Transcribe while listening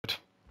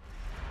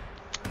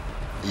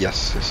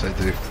Yes, yes I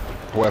do.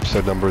 What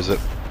episode number is it?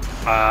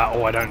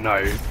 Oh, I don't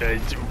know.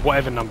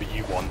 Whatever number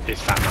you want,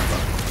 it's that number.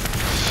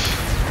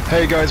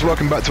 Hey guys,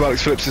 welcome back to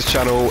Alex Phillips'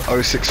 channel,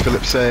 06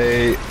 Phillips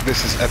A.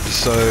 This is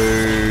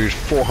episode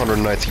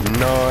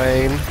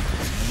 499.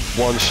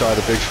 One shy of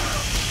the big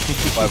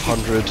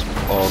 500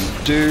 on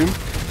Doom.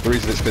 The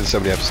reason it's been so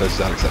many episodes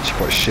is Alex is actually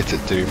quite shit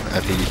at Doom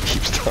and he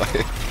keeps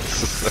dying.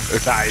 So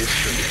That is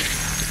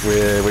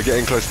true. we're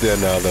getting close to the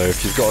end now though.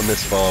 If you've gotten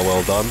this far,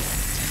 well done.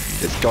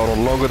 It's gone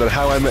on longer than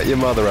How I Met Your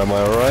Mother, am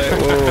I alright?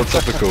 Oh,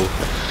 topical.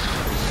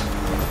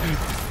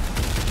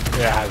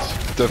 It has.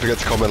 Don't forget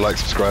to comment, like,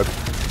 subscribe.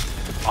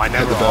 I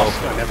never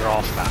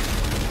asked that.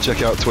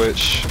 Check out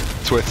Twitch,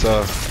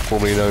 Twitter,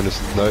 formerly known as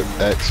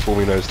X,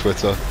 formerly known as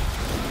Twitter.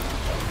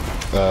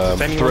 Does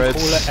anyone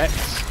Threads. call it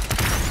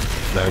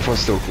X? No, everyone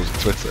still calls it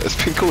Twitter. It's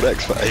been called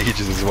X for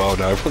ages as well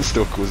now. Everyone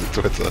still calls it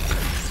Twitter.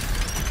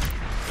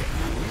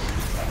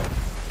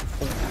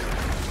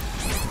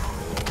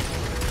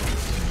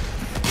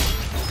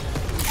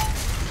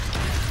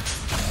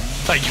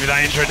 Thank you for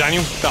that intro,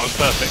 Daniel. That was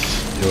perfect.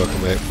 You're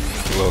welcome, mate.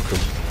 You're welcome.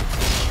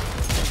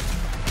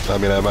 I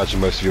mean, I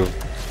imagine most of your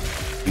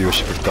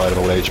viewership have died of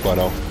old age by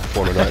now.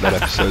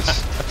 499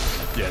 episodes.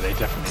 Yeah, they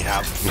definitely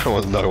have. No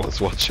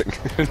one's watching.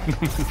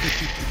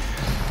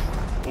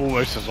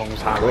 Almost as long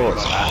as Harry. Oh,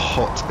 it's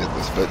hot in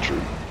this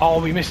bedroom.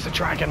 Oh, we missed the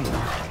dragon.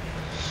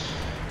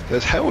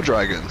 There's hell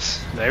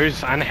dragons. There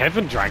is, and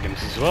heaven dragons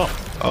as well.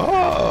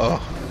 Oh,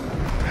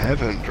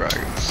 heaven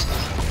dragons.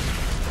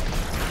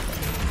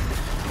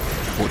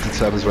 What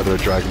determines whether a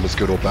dragon was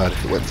good or bad?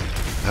 If it went to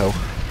hell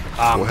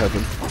or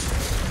heaven?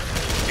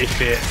 If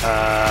it,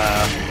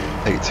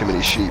 Ate too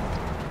many sheep.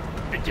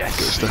 yes,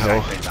 Goes to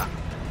exactly hell. that.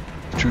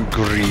 Too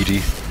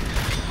greedy.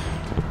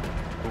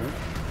 Ooh,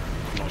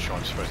 I'm not sure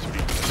I'm supposed to be.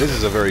 This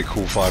is a very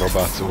cool final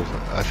battle.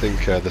 I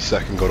think the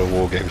second God of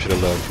War game should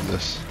have learned from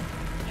this.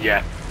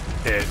 Yeah,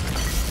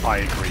 I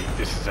agree.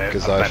 This is a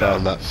Because better I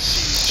found that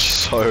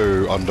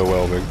so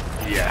underwhelming.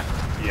 Yeah,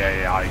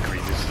 I agree.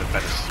 This is a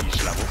better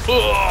siege level.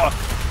 Ugh!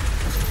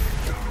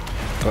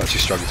 I'm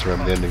actually struggling to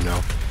remember the ending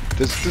now.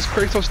 Does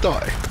Kratos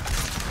die?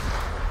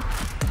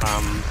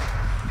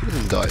 He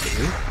doesn't die, does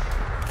he?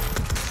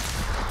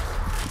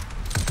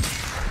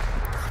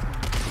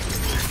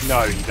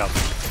 No, he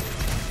doesn't.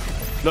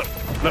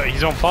 Look,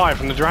 he's on fire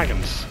from the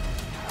dragons.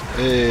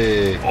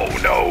 Hey. Oh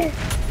no!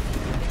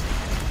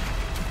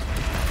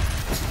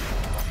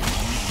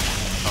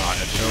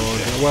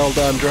 Alright, Well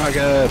done,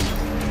 dragon!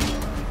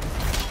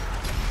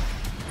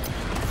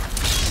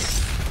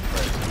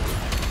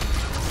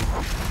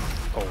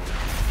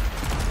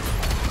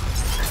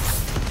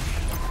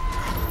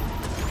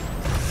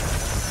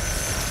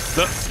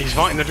 Look, he's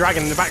fighting the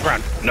dragon in the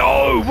background.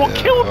 No! What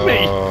killed me?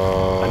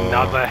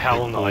 Another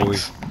Hell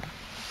Knight.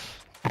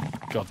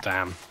 God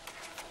damn.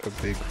 A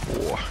big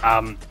war.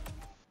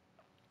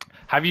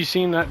 Have you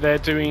seen that they're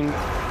doing...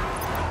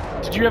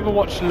 Did you ever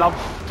watch Love,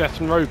 Death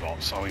and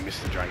Robots? Oh, we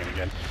missed the dragon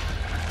again.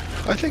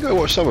 I think I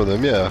watched some of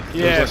them, yeah.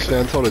 Yeah, it was like an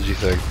anthology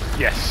thing.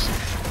 Yes.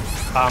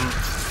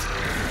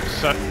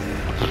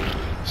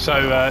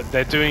 So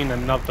they're doing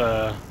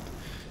another...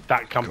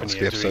 That company It's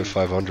going to be episode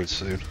 500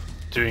 soon.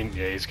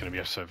 Yeah, it's going to be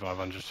episode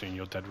 500 soon,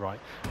 you're dead right.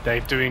 They're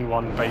doing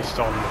one based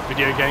on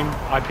video game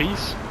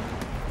IPs.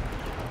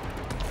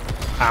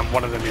 And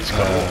one of them is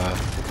God of War.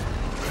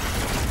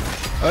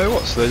 Oh,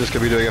 what? So they're just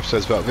going to be doing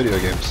episodes about video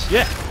games?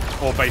 Yeah,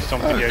 or based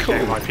on video cool.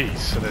 game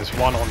IPs. So there's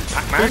one on Who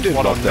Pac-Man, did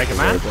one Love, on Death Mega and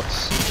Man.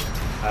 Robots?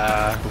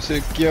 Was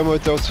it Guillermo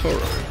del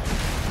Toro?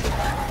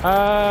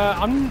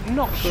 I'm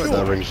not I feel sure. like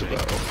that rings a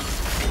actually. bell.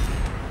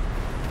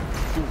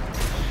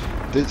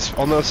 It's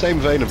on the same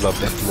vein of Love,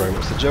 Death and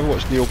Robots. Did you ever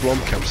watch Neil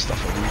Blomkamp's stuff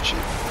on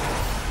YouTube?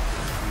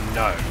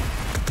 No.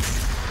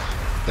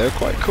 They're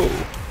quite cool.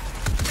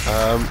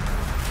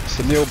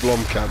 So Neil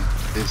Blomkamp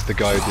is the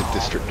guy who did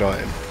District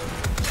 9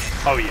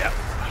 Oh yeah.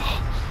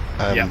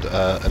 and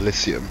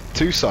Elysium.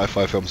 Two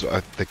sci-fi films that I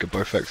think are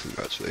both excellent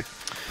actually.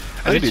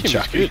 And he did Elysium is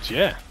Chappie. good,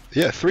 yeah.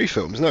 Yeah, 3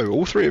 films. No,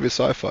 all 3 of his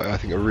sci-fi I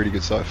think are really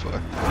good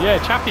sci-fi. Yeah,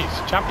 Chappie's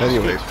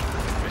Anyway. good.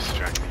 Mr.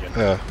 Dragon again.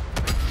 Yeah.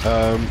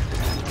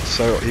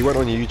 So he went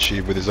on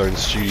YouTube with his own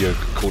studio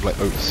called like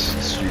Oats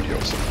Studio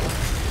or something.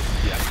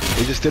 Yeah.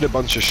 He just did a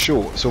bunch of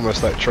shorts,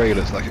 almost like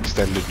trailers, like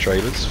extended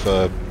trailers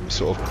for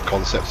sort of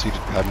concepts he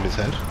had in his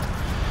head.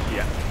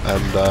 Yeah.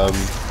 And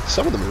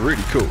some of them are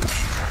really cool.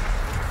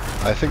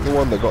 I think the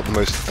one that got the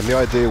most, and the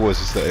idea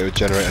was is that it would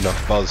generate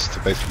enough buzz to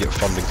basically get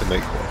funding to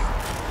make one.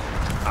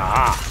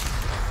 Ah.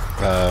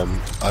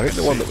 I think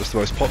the one that was the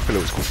most popular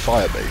was called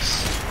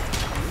Firebase,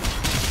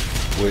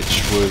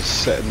 which was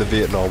set in the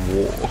Vietnam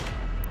War.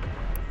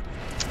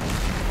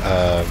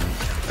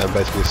 And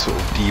basically a sort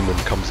of demon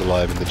comes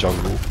alive in the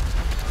jungle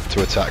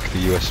to attack the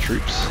US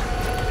troops.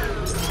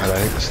 And I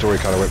think the story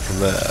kind of went from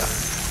there,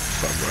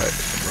 if I'm right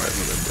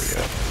remembering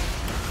it.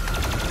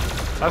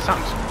 That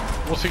sounds...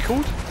 What's it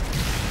called?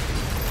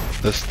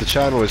 The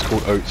channel is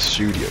called Oats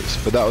Studios,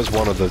 but that was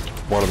one of the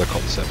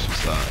concepts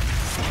was that.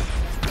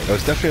 There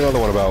was definitely another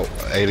one about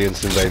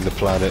aliens invading the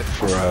planet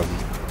for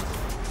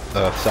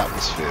Earth's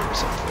atmosphere or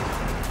something.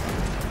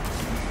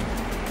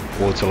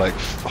 or to like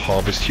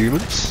harvest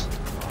humans.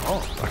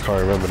 Oh. I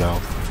can't remember now.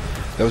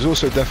 There was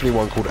also definitely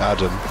one called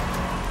Adam,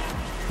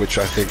 which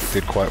I think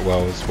did quite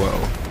well as well,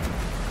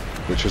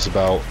 which was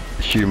about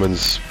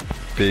humans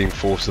being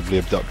forcibly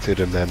abducted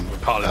and then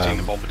piloting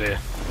the bombardier.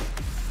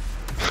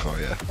 Oh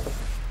yeah,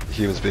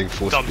 humans being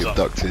forcibly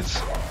abducted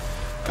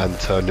and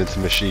turned into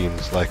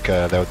machines. Like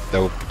they'll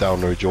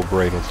download your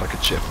brain onto like a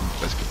chip and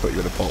basically put you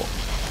in a pot.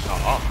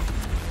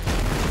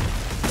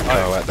 Kind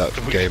of like that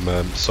game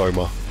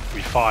Soma.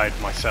 We fired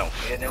myself.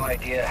 We had no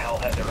idea Hell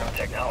had their own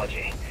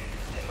technology.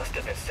 They must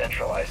have been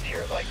centralized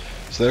here, like.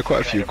 So there are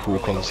quite a few cool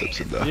concepts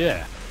in there.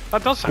 Yeah,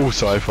 that does sound all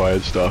sci-fi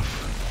and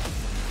stuff.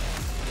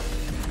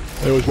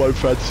 There was one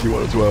fantasy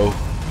one as well,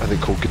 I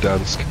think called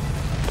Gdansk.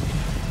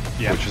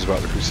 Yeah. Which was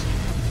about the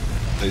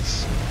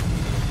Crusades.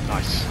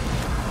 Nice.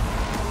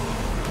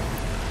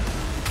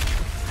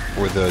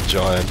 With a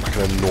giant, like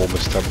an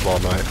enormous Templar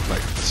knight,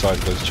 like the size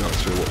of those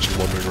giants we were watching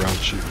wandering around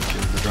shooting and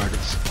killing the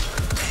dragons.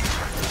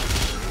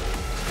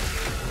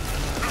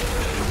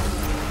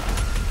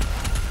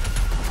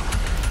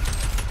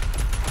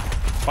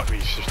 Fuck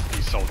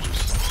these soldiers.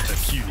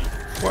 They're puny.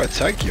 Quite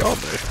tanky,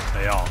 aren't they?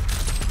 They are.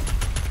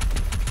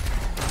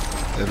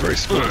 They're very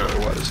small. I don't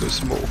know why they're so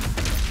small.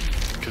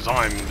 Because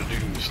I'm the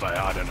Doomslayer,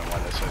 I don't know why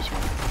they're so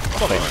small.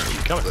 Oh, they just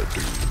keep coming. The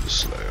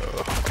Doomslayer.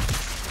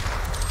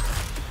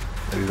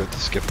 Maybe meant to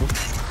skip them? I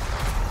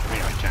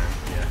mean, I can,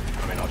 yeah.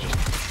 I mean, I'll just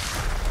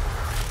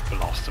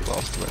blast them.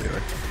 Blast them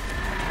anyway.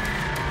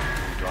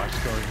 Do I have to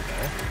go over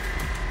there?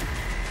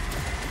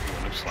 Oh,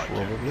 it looks like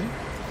probably.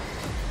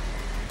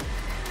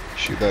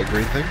 Shoot that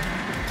green thing.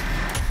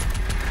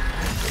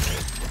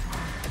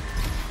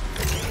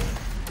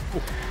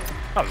 Ooh,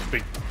 that was a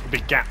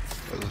big gap.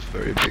 That was a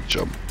very big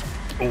jump.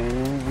 Oh,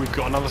 we've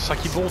got another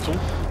Saki portal.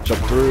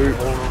 Jump through.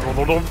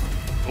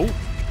 Oh. Ooh.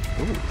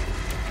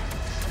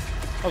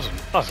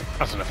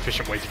 That's an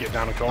efficient way to get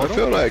down a corridor. I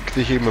feel like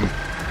the human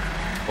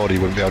body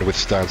wouldn't be able to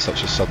withstand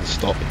such a sudden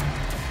stop.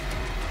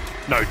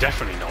 No,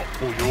 definitely not.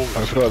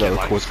 I feel like that would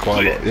cause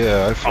quite a lot.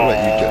 Yeah, I feel like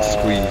you'd get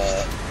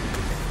squeezed.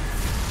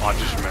 I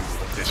just remember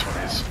what this one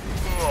is.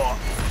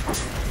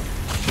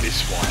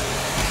 This one.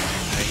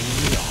 Pain in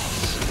the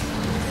arse.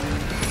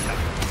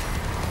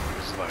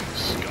 There's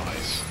those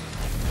guys.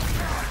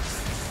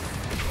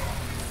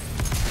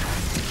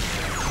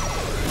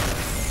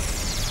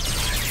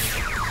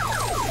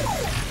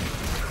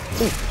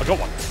 Ooh, I got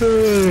one.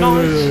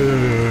 Nice.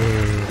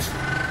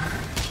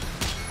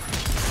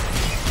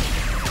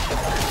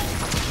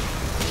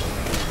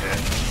 Yeah,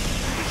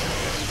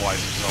 this is why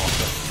it's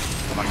disaster.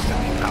 I'm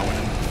accidentally powered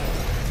him.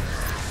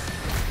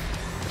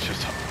 Let's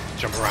just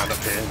jump around up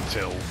here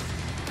until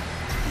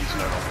he's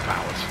no longer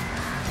powered.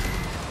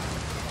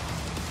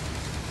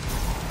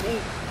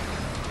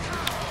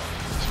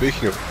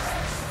 Speaking of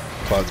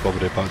Pilots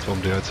Bombardier,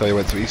 I tell you, I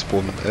went to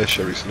Eastbourne Air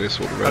Show recently. I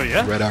saw the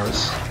red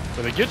arrows.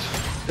 Were they good?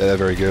 Yeah, they're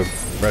very good.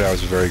 Red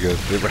arrows were very good.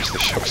 The rest of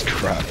the show was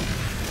crap.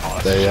 Oh,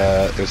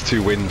 it was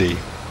too windy,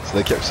 so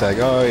they kept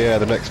saying, "Oh yeah,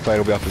 the next plane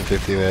will be up in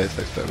 50 minutes.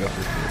 Next plane will be up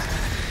in 50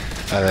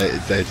 minutes." And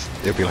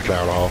it'd be like an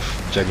hour and a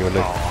half,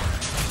 genuinely.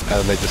 And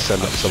then they just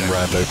send up some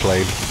rando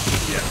plane.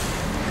 Yeah.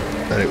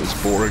 And it was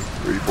boring,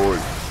 really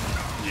boring.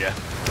 Yeah.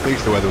 At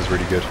least the weather was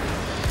really good.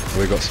 And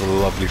we got some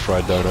lovely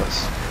fried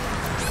donuts.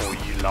 Oh,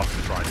 you love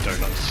fried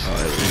donuts.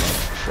 I love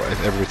fried.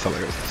 Every time I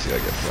go to the sea, I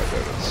get fried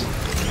donuts.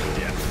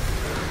 Yeah.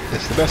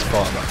 It's the best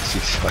part about the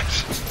seaside.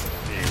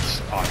 It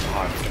is.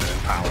 I'm going to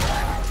empower it.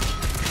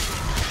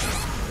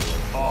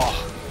 Oh.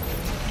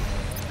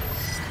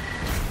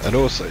 And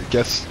also,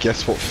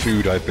 guess what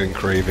food I've been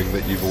craving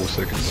that you've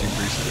also consumed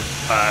recently?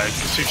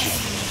 Sushi.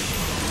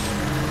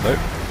 Nope.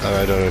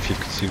 I don't know if you've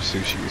consumed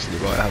sushi recently,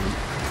 but I haven't.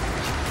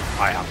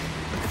 I have.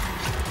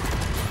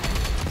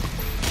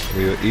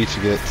 We were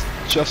eating it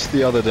just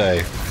the other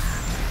day.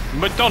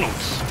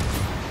 McDonald's.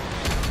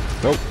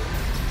 Nope.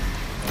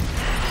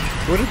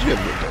 Where did you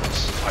have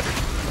McDonald's? I did.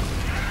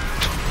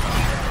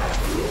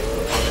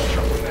 I'm in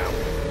trouble now.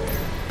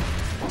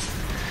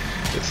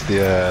 It's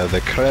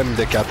the creme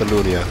de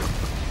Catalunya.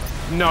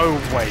 No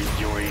way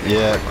you're eating.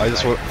 Yeah, I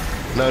just want.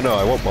 No,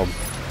 I want one.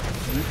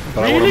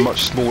 But really? I want a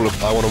much smaller.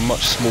 I want a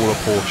much smaller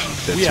portion.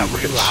 We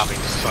were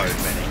having so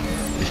many.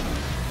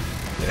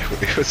 Yeah,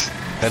 it was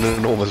an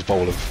enormous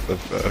bowl of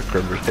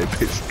creme brulee,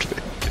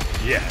 basically.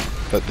 Yeah.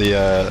 But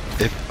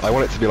if I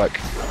want it to be like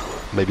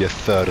maybe a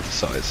third of the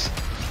size,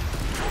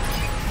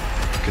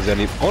 because then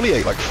he only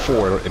ate like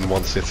 4 in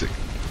one sitting.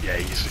 Yeah,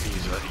 he's a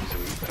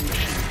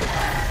machine.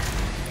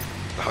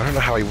 I don't know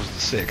how he wasn't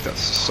sick.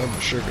 That's so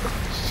much sugar.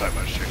 So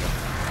much sugar.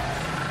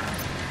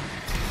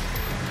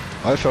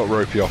 I felt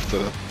ropey off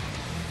the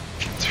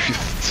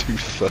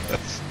 2/3.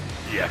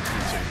 Yeah, me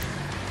too.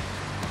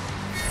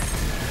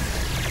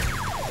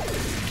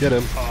 Get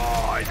him.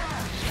 Oh, I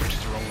switched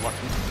the wrong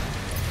button.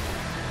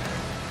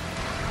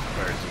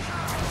 Where is he?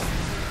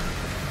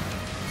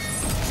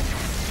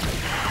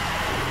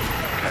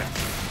 Okay.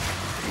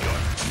 Got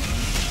him.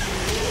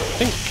 I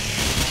think.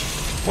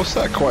 What's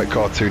that quite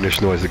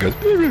cartoonish noise that goes?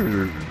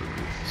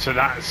 So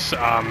that's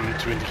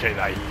to indicate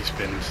that he's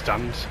been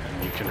stunned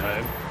and you can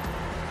hurt him.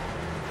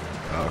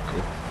 Oh,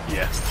 cool.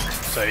 Yeah.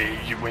 So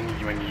when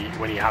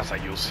he has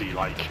that, you'll see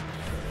like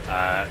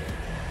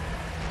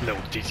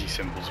little dizzy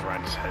symbols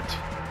around his head. Do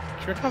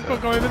you reckon I've got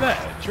to go over there?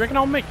 Do you reckon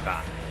I'll make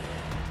that?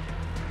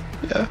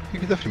 Yeah, you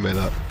can definitely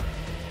make that.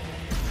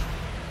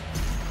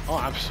 Oh,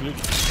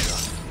 absolutely.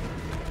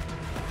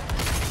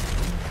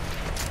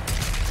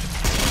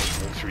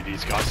 Walk through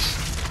these guys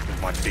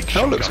with my big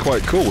Hell shotgun. looks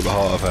quite cool, the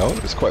Heart of Hell.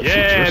 It's quite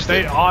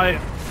futuristic.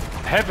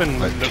 Heaven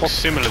like looks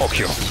similar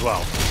Tokyo. to this as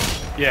well.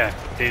 Yeah,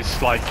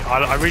 it's like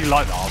I really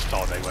like the art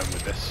style they went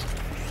with this.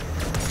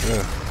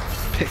 Yeah.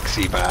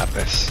 Pixie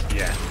madness.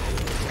 Yeah.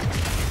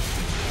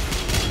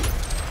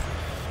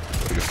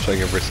 You're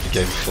playing a risky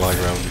game flying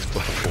around these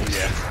platforms.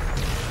 Yeah.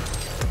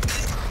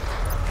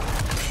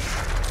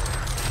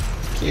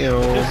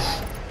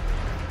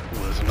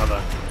 There's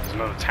another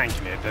tank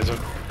in here.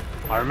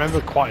 I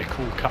remember quite a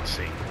cool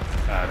cutscene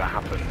that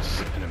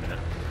happens in a minute,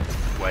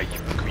 where you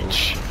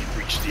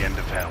reach the end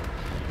of hell.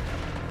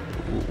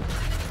 Ooh.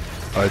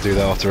 I do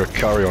that after a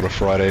curry on a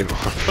Friday.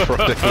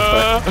 Friday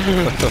night.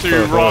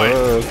 Too right.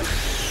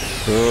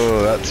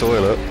 Oh, that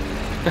toilet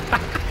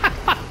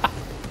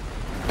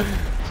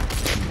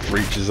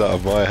reaches out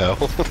of my hell.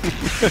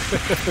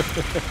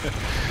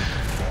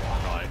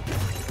 Right.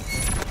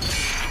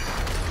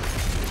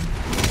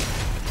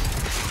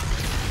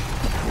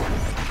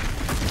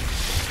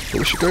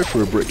 We should go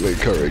for a Brick Lane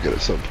curry again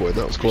at some point.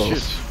 That was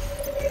class.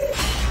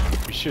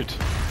 We should.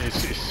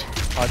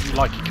 I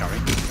like your curry.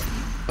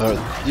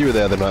 You were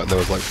there the night there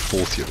was like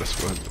 40 of us,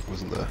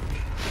 wasn't there?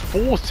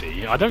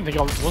 40? I don't think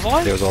I was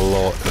I? There was a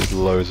lot, there was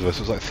loads of us,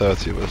 it was like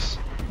 30 of us.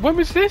 When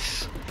was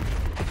this?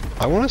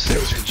 I want to say it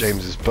was for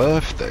James's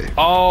birthday.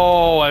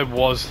 Oh, I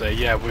was there,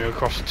 yeah, we were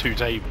across 2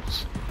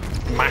 tables.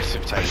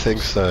 Massive tables. I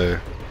think so.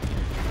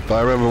 But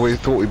I remember we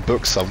thought we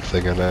booked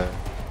something and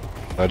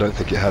I don't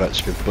think it had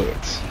actually been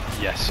booked.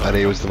 Yes. And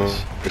he was the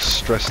most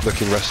stressed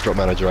looking restaurant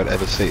manager I'd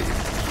ever seen.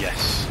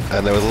 Yes.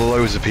 And there were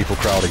loads of people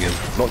crowding him.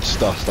 Not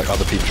just us, like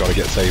other people trying to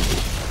get a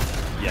table.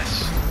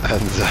 Yes.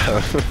 And,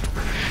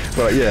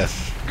 but yeah,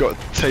 got a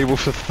table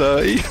for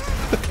 30.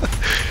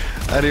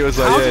 And he was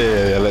like,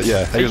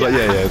 yeah. And he was like,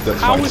 yeah,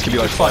 that's fine, just give me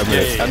like 5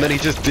 minutes. And then he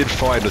just did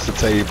find us a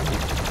table,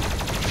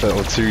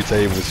 or 2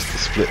 tables to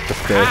split for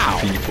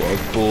 30 people. I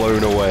was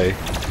blown away.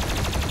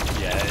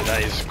 Yeah,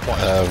 that is quite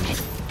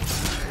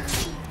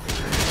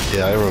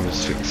yeah, I remember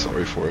just feeling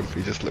sorry for him.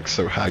 He just looks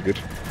so haggard.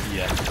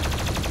 Yeah.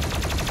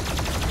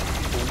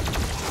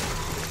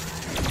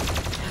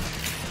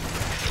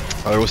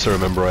 I also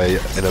remember in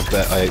a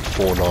bet I ate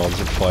 4 naans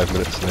in 5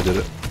 minutes and I did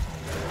it.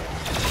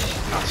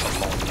 That's a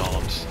lot of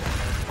naans.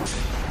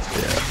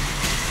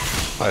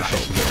 Yeah. I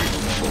felt very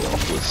full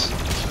afterwards.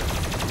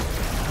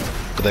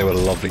 But they were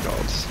lovely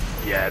naans.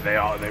 Yeah, they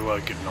were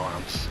good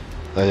naans.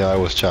 And yeah, I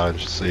was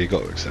challenged, so you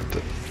got to accept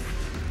it.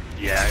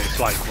 Yeah, it's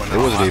like when it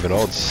wasn't even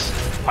odds.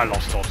 I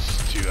lost odds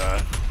to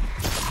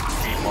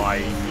eat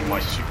my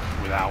soup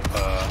without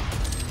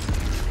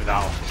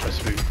a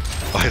spoon.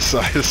 I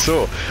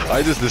saw.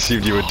 I just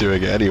assumed you were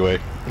doing it anyway.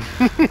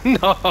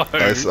 No.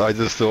 I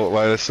just thought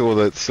when I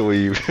saw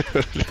you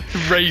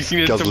raising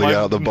it guzzling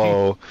out the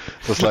bowl.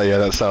 Just like, yeah,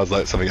 that sounds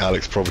like something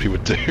Alex probably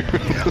would do.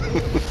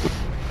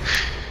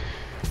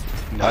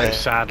 No,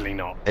 sadly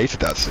not. I hated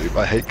that soup.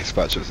 I hate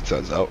gazpacho, as it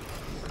turns out.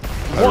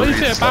 What is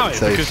it about it?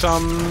 Because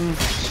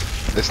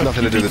it's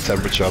nothing to do with the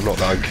temperature. I'm not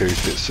that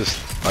uncouth. It's just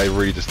I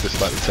really just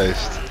dislike the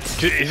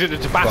taste. Is it the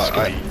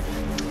Tabasco?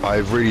 I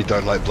really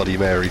don't like Bloody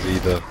Marys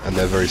either, and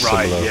they're very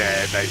similar. Right,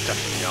 yeah, they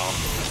definitely are.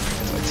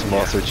 Like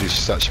tomato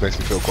juice actually makes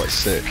me feel quite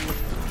sick.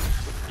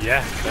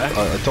 Yeah,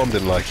 yeah. Dom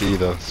didn't like it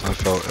either, so I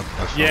felt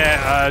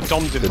yeah,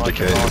 Dom didn't like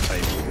it on our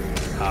table.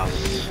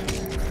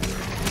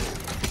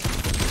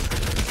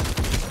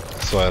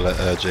 So I let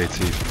JT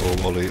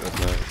or Ollie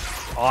know.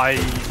 I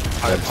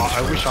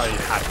wish I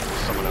had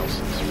someone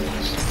else's.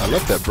 I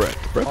love that bread.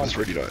 The bread was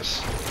really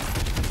nice.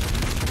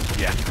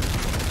 Yeah.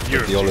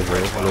 The olive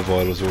oil. Olive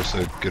oil was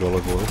also good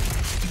olive oil.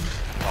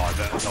 Oh,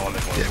 the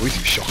olive oil. Yeah, we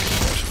do shocking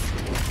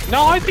bread.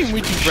 No, I think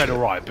we do bread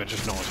alright, but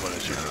just not as well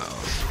as you.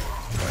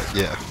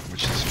 Yeah,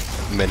 which is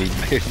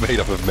made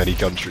up of many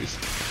countries.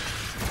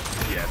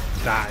 Yeah,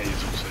 that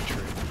is also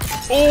true.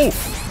 Oh!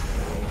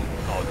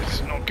 Oh, this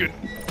is not good.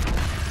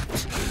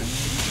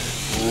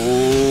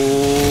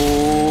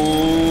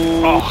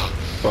 Oh!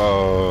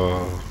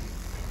 Oh.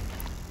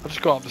 I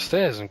just got up the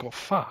stairs and got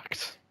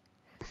fucked.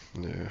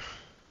 Yeah.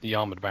 The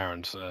Armoured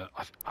Barons.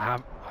 I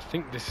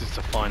think this is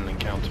the final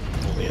encounter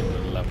before the end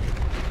of the level.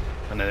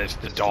 And then it's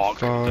the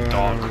dark Lord.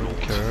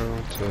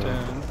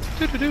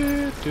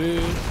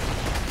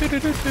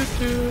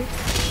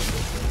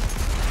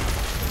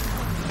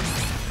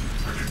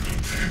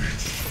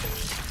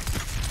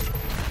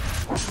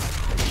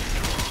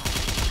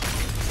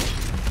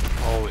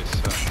 Oh, it's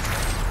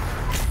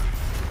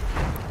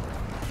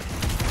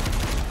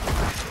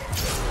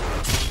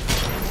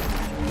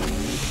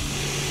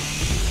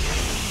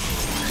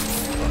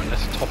right,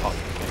 let's top up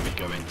before we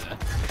go in there.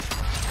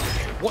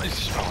 What is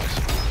this? Oh, it's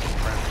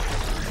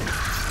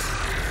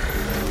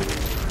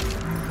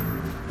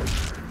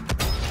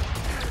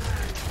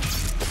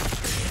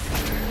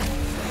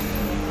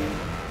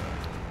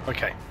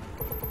Okay.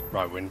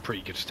 Right, we're in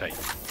pretty good state.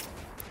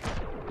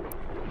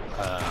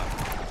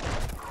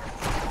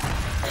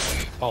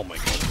 Oh my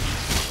god.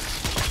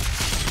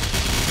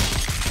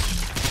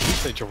 At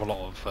least they drop a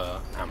lot of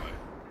ammo.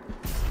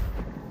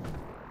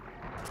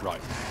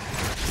 Right.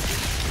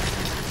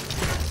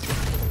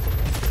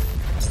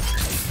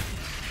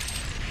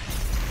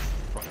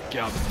 Right,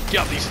 get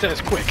up these stairs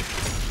quick!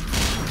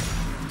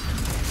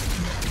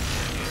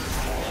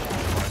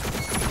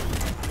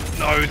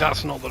 No,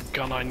 that's not the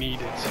gun I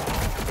needed.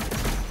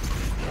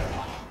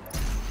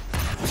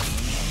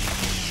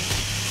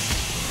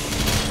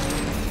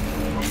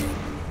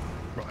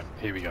 Right,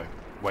 here we go.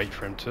 Wait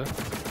for him to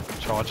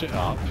charge it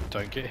up.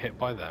 Don't get hit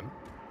by them.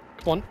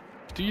 Come on,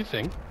 do your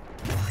thing.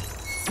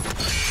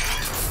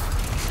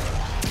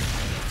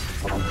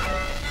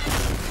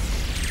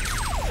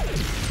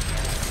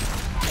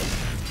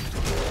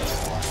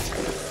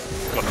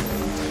 Got them.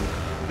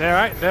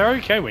 They're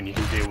okay when you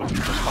can deal with them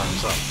just by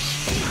themselves.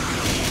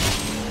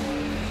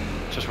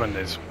 Just when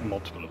there's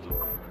multiple of them.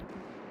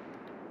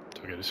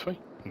 Do I go this way?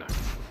 No.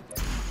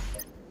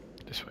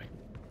 This way.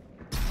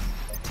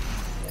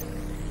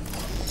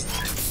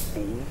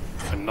 Ooh,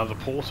 another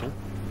portal.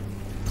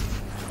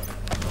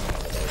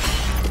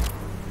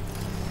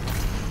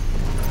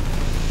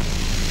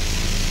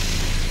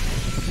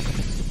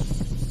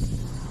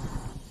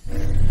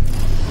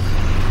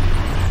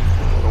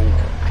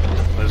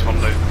 Oh, there's one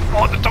of those.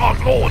 Oh, the Dark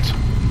Lord!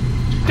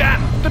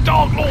 Damn, the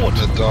Dark Lord!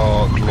 The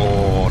Dark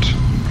Lord.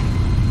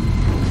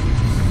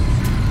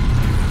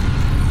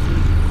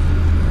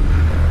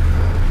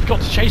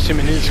 Got to chase him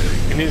in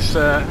his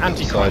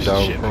anti-Christ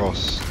ship.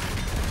 Cross.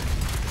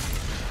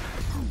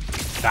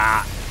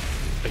 That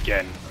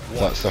again.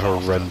 That's a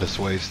horrendous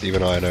waste.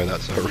 Even I know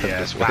that's a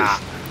horrendous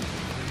waste.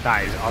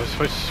 That is. I was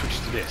supposed to switch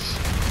to this.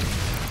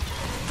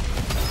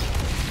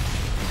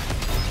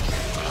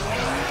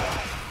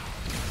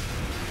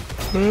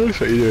 Looks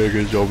like you're doing a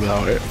good job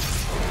without it.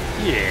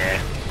 Yeah,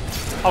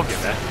 I'll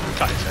get there.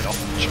 Cut his head off.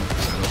 Chop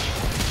his head off.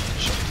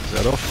 Chop his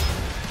head off.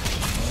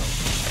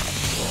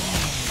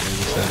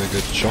 Is that a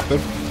good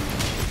chopping?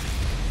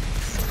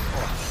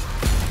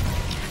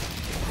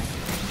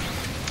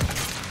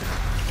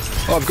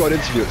 Oh, I've got an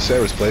interview at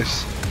Sarah's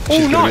place.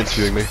 She's going to be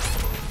interviewing me,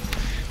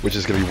 which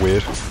is going to be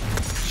weird.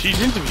 She's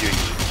interviewing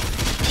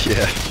you?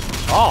 Yeah.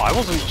 Oh, I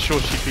wasn't sure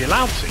she'd be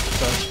allowed to,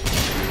 so...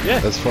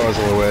 Yeah. As far as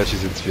I'm aware,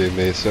 she's interviewing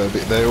me, so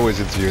they always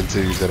interview in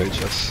twos,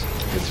 NHS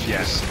interviews.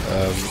 Yeah.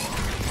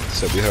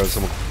 So we heard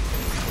someone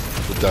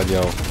called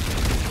Danielle.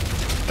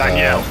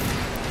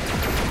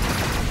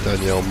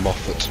 Danielle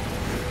Moffat.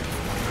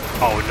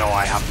 Oh no,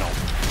 I have not.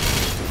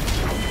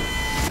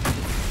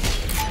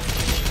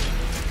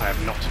 I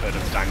have not heard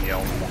of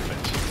Danielle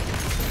Moffat.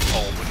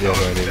 Oh, but Yeah, no,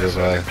 neither there's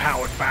have I. an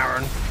empowered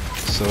Baron.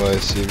 So I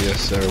assume,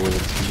 yes, Sarah will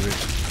interview me.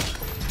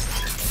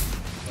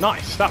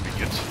 Nice, that'd be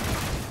good.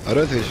 I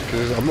don't think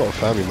because I'm not a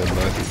family member.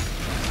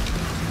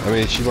 I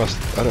mean, she must.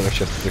 I don't know if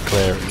she has to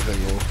declare anything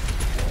or.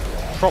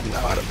 Probably.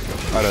 No, I don't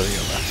think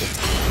it'll matter.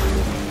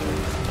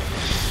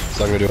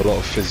 So I'm going to do a lot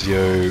of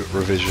physio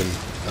revision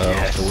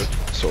after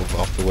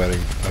the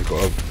wedding. I've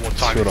got a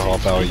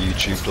 2.5 hour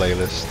YouTube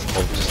playlist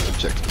of just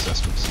objective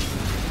assessments.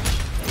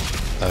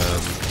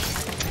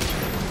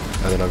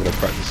 And then I'm going to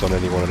practice on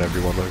anyone and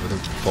everyone over the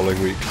following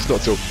week. It's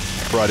not till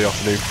Friday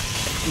afternoon.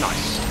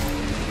 Nice.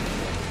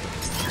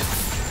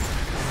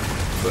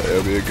 But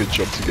it'll be a good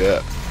job to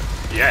get.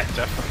 Yeah,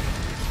 definitely.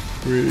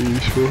 Really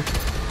useful.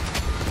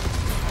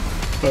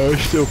 I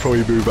still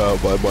probably move out,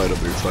 but I might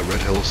not move to like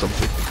Red Hill or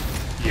something.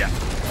 Yeah.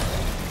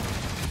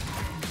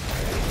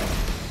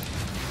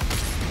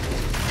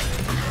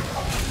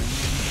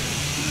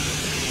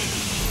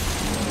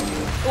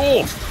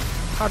 Oh!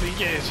 How did he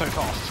get here so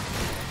fast?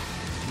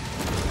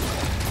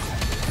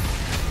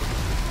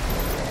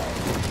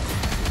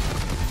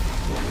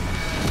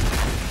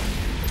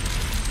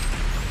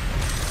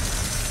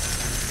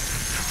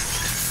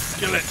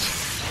 Kill it!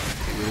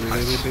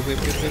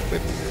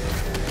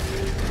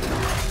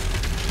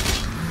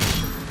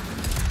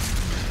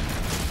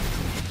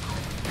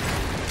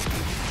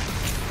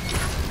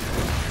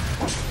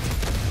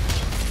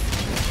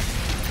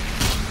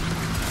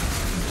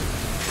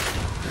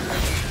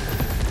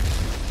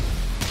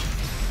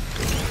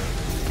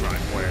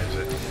 Right, where is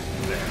it?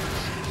 There it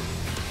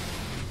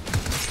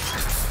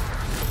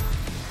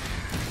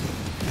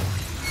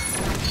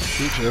is.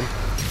 Shoot him.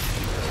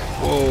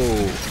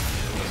 Whoa.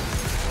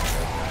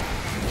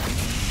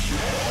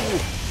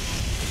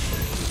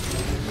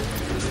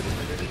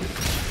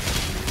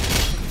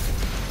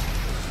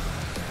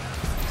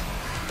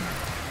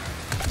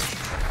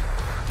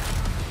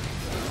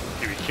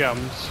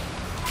 Comes.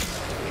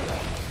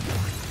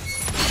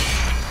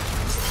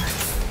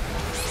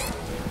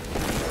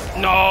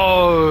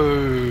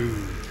 No!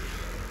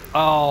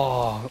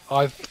 Oh,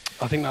 I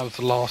think that was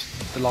the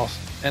last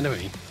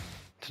enemy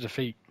to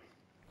defeat.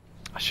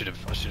 I should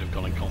have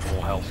gone and got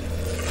more health.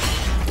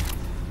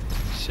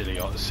 Silly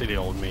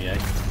old me, eh?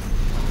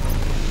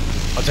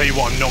 I'll tell you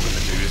what I'm not going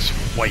to do is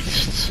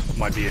waste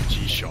my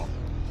BFG shot.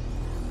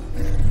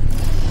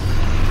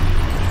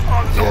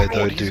 Yeah, Lord,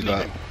 don't he's do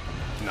that.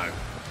 leaving. No.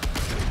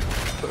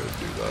 Don't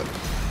do that.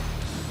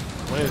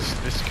 Where's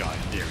this guy?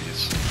 Here he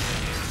is.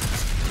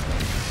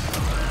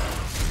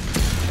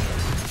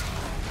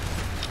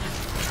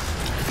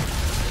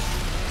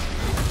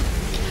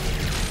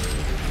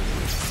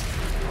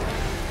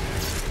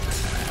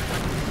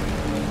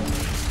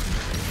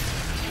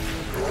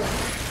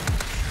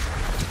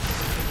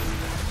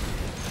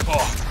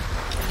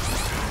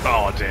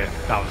 Oh dear,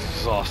 that was a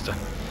disaster.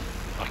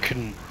 I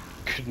couldn't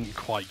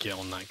quite get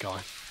on that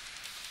guy.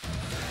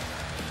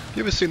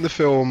 You ever seen the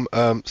film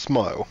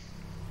Smile?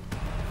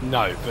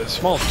 No, but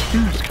Smile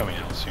 2's coming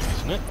out soon,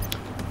 isn't it?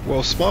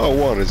 Well, Smile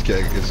 1 is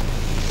I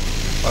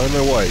don't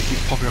know why, it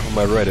keeps popping up on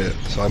my Reddit,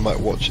 so I might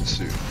watch it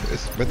soon.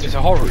 It's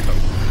a horror film.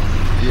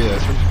 Yeah,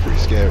 it's pretty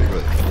scary,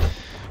 but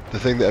the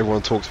thing that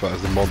everyone talks about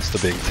is the monster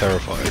being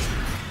terrifying.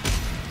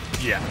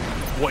 Yeah.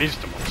 What is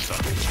the monster?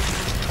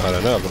 I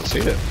don't know, I've not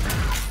seen it.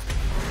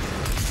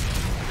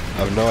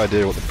 I have no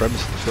idea what the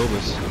premise of the film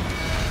is.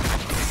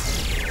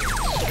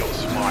 It's got a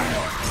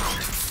smile.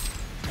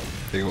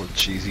 Big old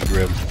cheesy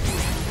grin.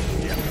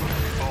 Yeah.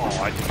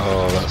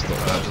 Oh, that does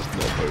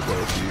not bode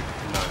well for you.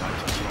 No, that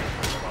does not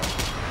bode well.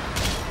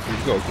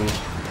 You've got a cool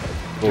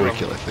glory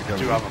kill, I think.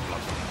 Do have a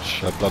blood punch.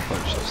 A blood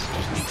punch, that's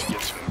Just need to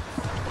get to him.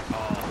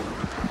 Oh.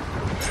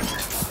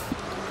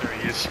 There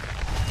he is.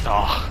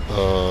 Ah.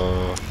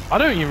 I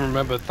don't even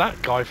remember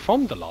that guy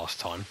from the last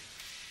time.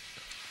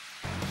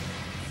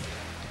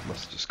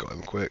 Must have just got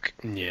him quick.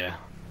 Yeah.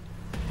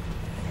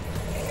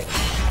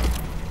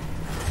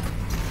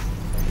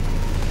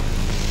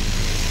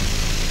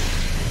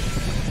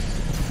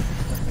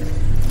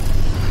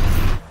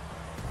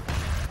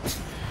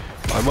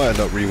 I might end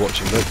up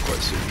rewatching Nope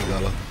quite soon with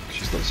Ella.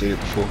 She's not seen it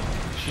before.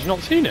 She's not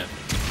seen it?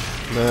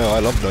 No, I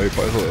love Nope,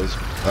 but I thought it was...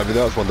 I mean,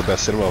 that was one of the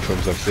best cinema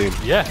films I've seen.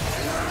 Yeah.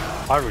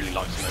 I really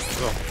liked Nope as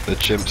well. The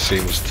chimp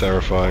scene was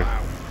terrifying.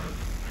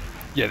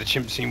 Yeah, the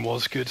chimp scene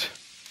was good.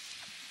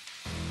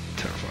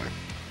 Terrifying.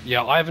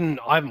 Yeah, I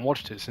haven't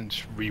watched it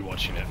since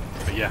rewatching it,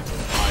 but yeah,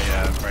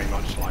 I very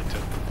much liked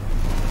it.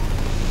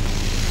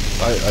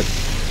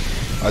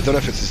 I don't know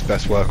if it's his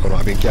best work or not.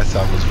 I mean, Get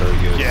Out was very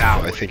good.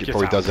 Yeah, but I think it Get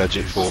probably Out does edge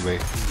it for me.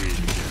 Really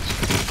good.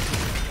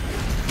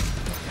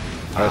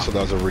 I also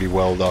thought that was a really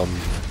well done,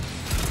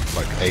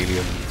 like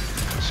alien,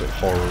 sort of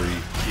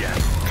horror-y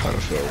kind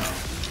of film.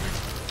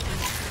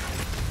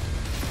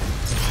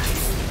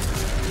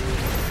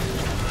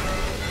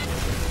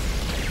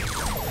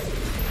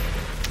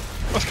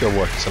 Let's go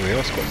work on something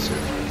else quite soon.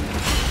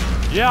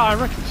 Yeah, I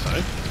reckon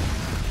so.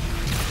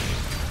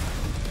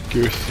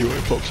 Curious to see what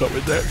it pops up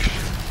with next.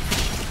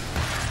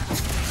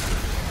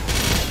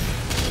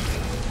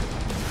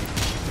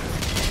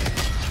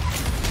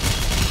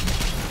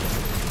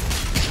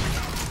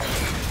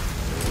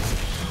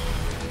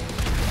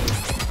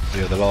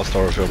 Yeah, the last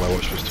horror film I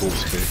watched was Talk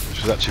to Me,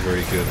 which was actually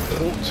very good.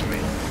 Talk to me.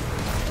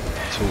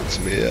 Talk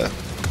to Me, yeah.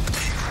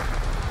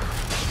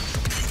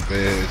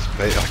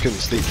 Mate, I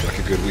couldn't sleep for like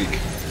a good week.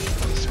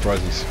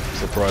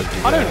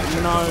 Surprisingly. I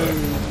don't know.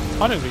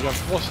 I don't think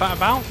what's that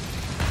about?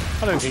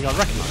 I don't think I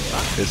recognise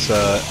that. It's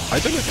I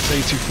don't know if it's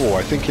A24.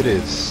 I think it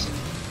is.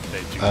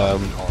 They do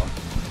horror.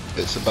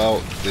 It's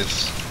about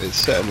this. It's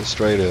set in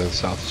Australia, in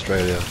South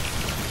Australia.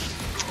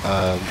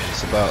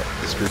 It's about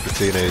this group of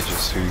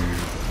teenagers who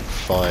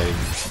find.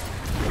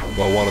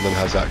 Well, one of them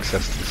has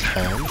access to this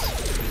hand,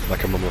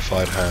 like a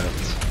mummified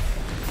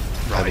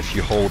hand. Right. And if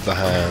you hold the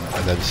hand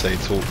and then say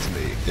 "talk to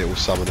me," it will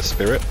summon a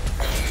spirit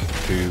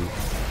who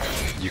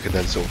you can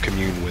then sort of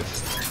commune with.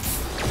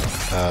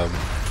 And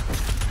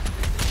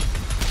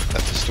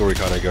the story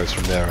kind of goes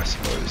from there, I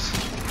suppose.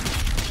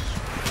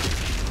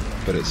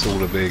 But it's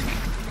all a big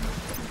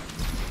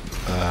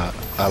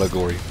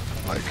allegory,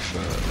 like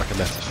a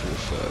metaphor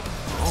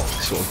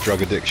for sort of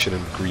drug addiction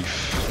and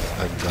grief,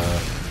 and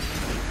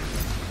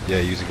yeah,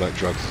 using like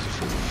drugs as a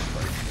form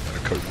of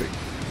like coping.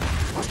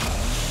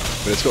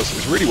 But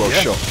it's really well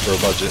shot for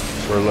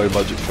a low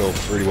budget film.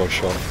 Really well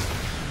shot,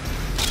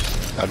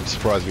 and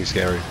surprisingly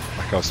scary.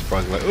 Like I was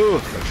surprisingly like, oh, I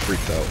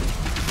freaked out.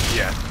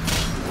 Yeah.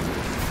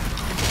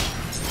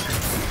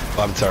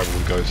 I'm terrible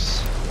with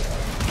ghosts.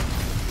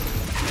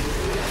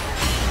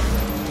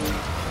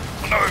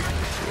 No.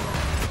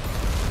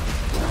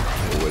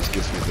 Always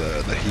gives me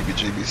the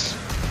heebie-jeebies.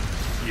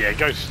 Yeah,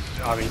 ghosts.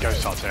 I mean,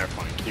 ghosts are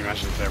terrifying. Can you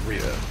imagine if they're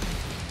real?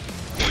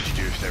 What would you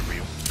do if they're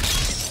real?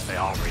 They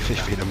are real.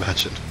 I mean,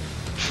 imagine.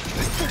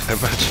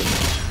 Imagine.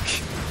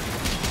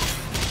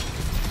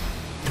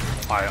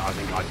 I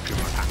think I'd poo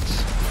my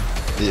pants.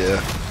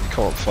 Yeah, you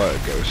can't fight a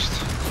ghost.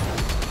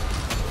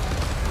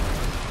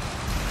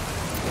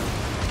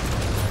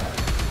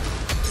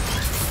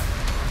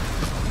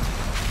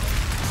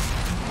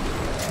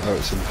 Oh,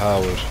 it's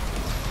empowered.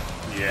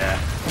 Yeah.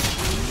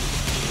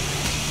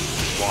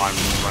 That's why I'm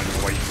running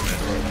away from it.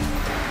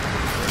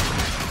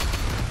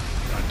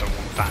 I don't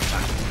want that to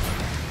happen.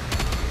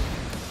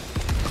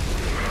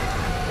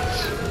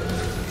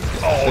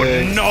 Oh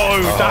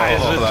no, that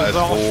is a disaster.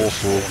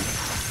 Awful.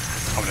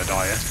 I'm gonna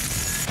die, yeah?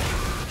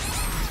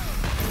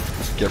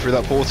 Get through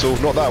that portal,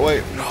 not that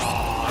way. No,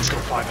 I've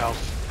got 5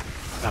 health.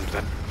 I'm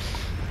dead.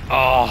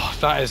 Oh,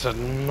 that is a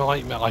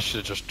nightmare. I should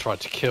have just tried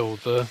to kill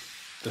the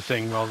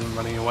thing rather than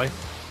running away.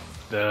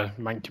 The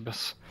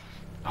Mancubus.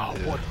 Oh,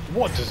 Yeah.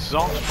 what a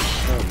disastrous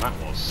storm that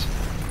was.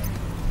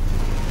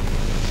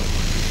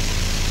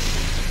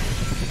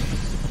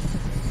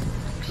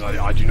 Because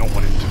I do not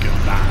want him to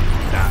get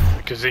that.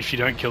 Because if you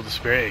don't kill the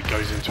spirit, it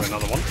goes into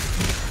another one.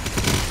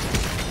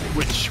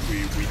 Which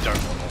we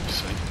don't want,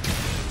 obviously.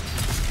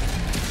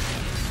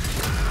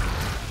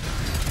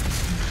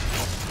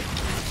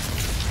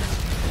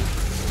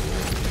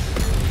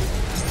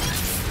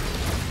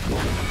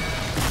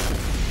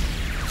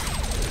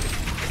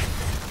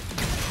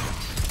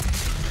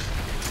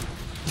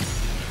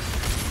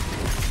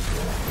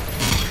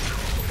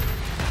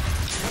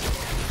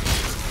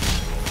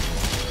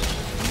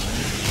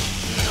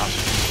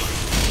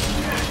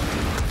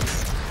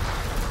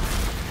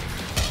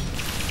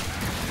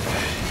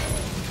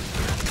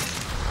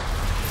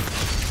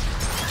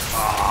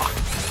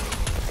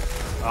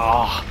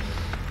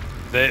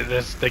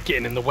 They're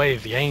getting in the way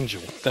of the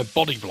angel. They're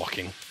body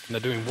blocking, and they're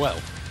doing well.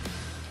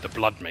 The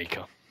Blood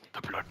Maker.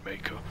 The Blood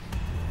Maker.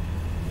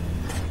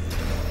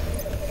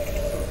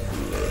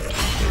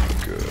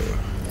 Good.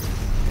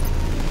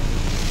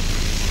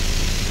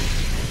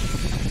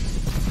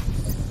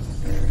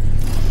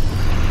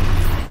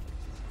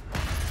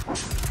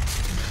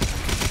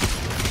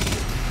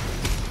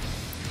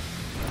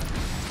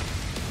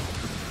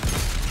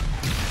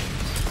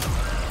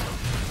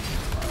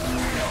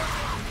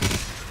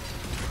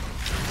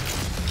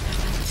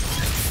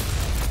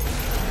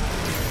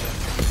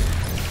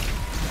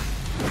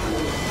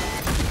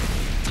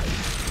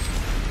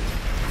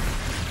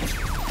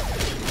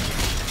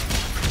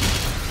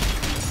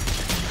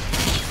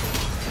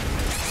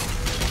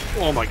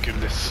 Oh my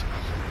goodness!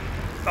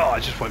 Oh, I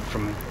just went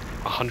from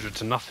 100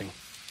 to nothing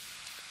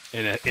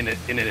in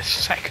a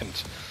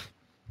second.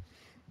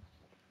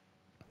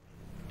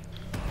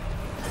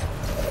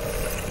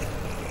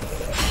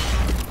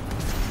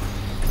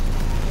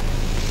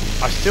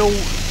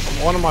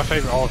 One of my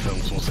favourite horror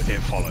films was It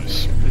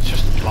Follows. It's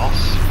just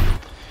glass.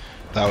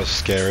 That was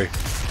scary.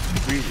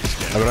 Really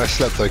scary. I mean, I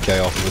slept okay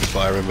afterwards, but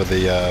I remember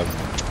the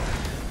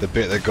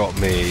bit that got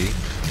me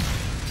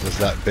was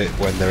that bit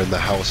when they're in the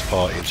house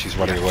party and she's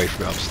running away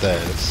from it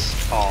upstairs.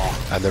 Oh.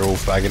 And they're all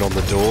banging on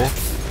the door.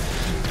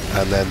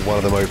 And then one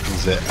of them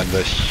opens it and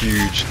the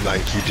huge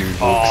lanky dude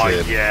walks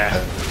in. Yeah.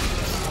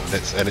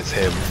 And it's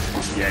him.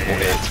 Yeah, or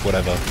it,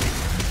 whatever.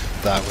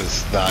 That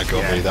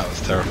got me, that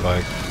was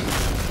terrifying.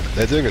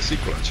 They're doing a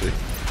sequel actually.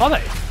 Are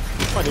they?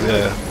 I didn't know.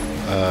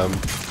 Yeah.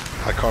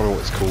 I can't remember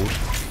what it's called.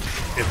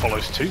 It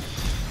Follows 2?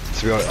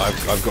 To be honest,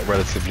 I've got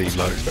relatively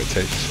low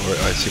expectations for it.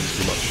 I assume it's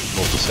pretty much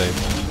more the same.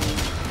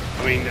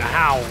 I mean,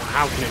 how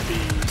can it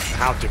be?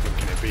 How different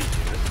can it be?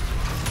 You know?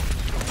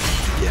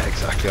 Yeah,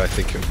 exactly. I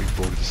think it would be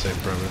broadly the same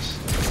premise.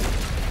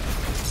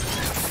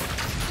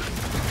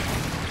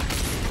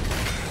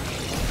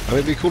 I mean,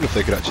 it'd be cool if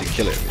they could actually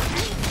kill it.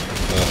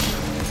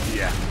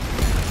 Yeah.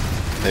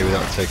 Maybe that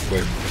would take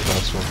away from the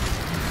first one.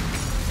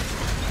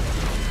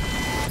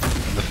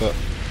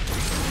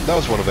 That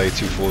was one of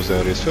A24's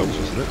earliest films,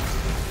 wasn't it?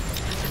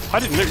 I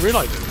didn't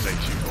realise it was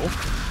A24.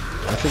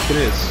 I think it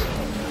is.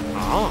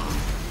 Ah.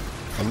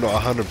 I'm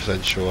not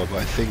 100% sure, but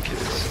I think it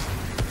is.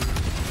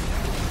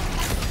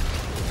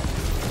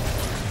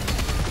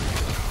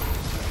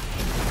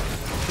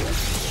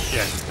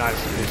 Yeah,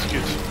 it's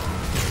good.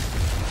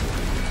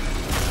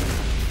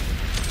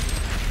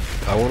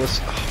 I want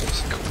to. What's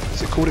it called?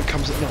 Is it called It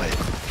Comes at Night?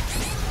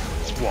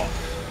 It's what?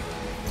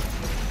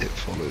 It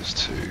Follows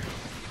 2.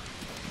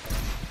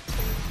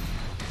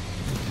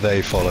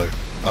 They Follow.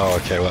 Oh,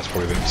 okay. Well, that's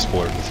probably a bit of a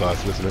spoiler in the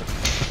title, isn't it?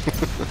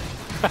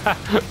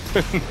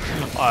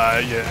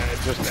 Yeah,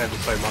 just ever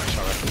so much, I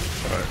reckon.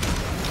 Right.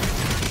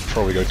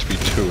 Probably going to be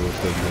 2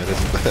 of them then,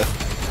 isn't there?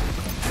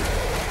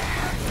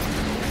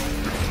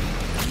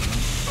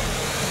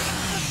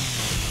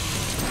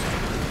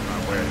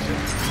 Where is it?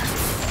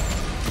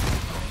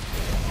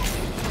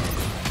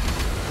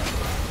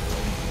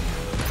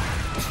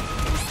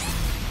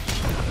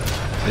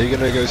 Are you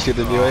going to go see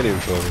the new Alien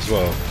film as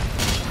well?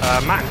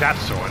 Matt and Dad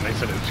saw it and they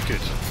said it was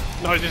good.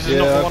 No, this is Yeah,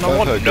 not the one I I've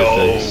want. heard good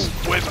No! things.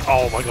 Where's...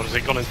 Oh my god, has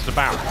it gone into the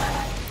barrel?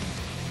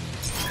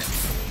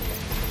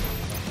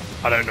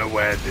 I don't know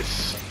where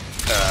this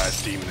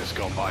demon has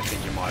gone, but I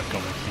think it might have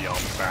gone into the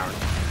armored baron.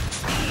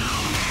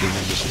 Does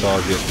it just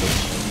target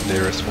the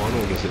nearest one,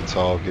 or does it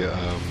target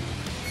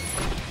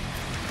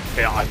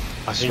Yeah, I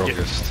think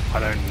strongest? I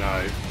don't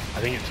know. I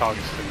think it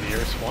targets the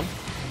nearest one,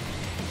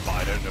 but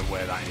I don't know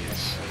where that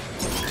is.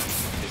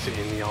 Is it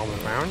in the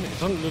armored baron? It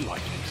doesn't look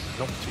like it. It's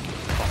not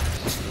particularly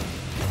fast.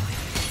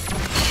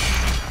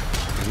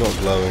 It's not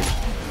glowing.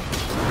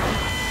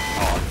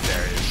 Oh,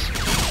 there it is.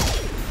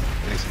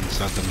 It's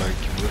inside the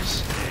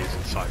Mancubus. It is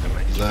inside the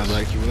main. Is that a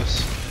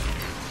Mancubus?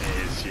 It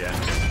is, yeah.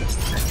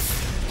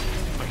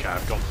 Okay,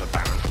 I've got the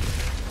baron.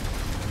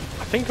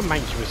 I think a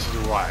Mancubus is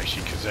alright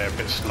actually, because they're a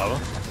bit slower,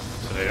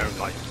 so they don't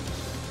like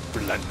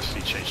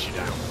relentlessly chase you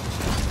down.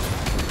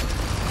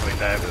 I mean,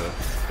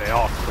 they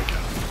are quicker.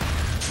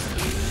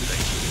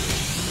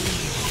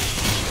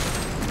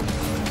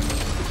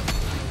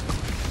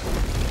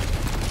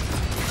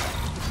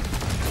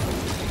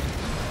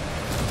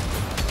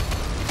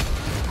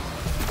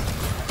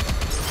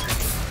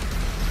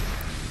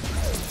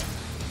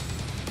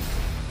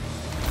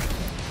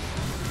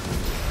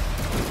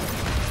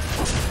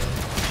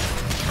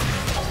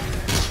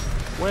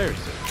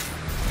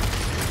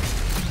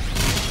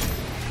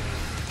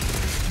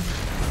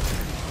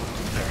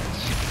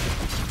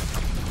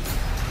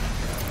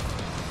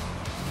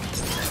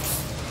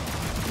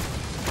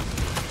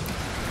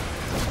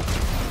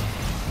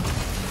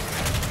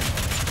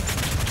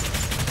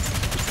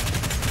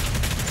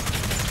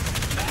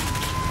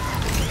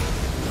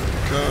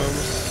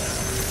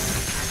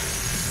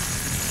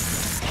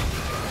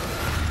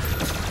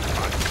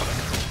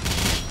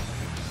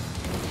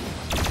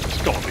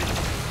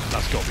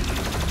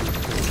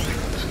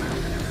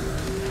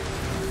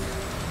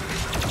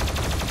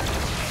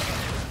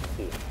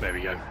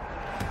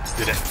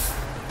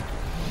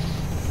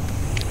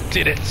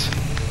 did it!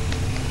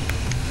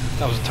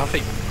 That was a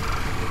toughie.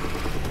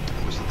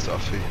 It was a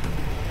toughie.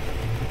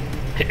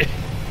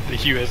 The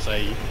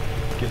USA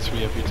gets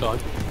me every time.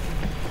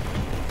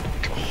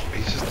 God,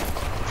 he's just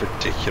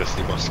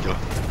ridiculously muscular.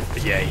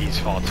 Yeah, he's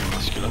far too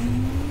muscular.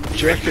 Do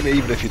you reckon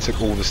even if you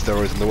took all the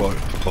steroids in the world,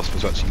 it'd be possible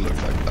to actually look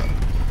like that?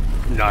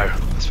 No.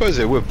 I suppose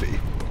it would be,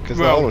 because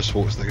Well, Arnold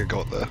Schwarzenegger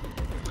got there.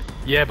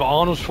 Yeah, but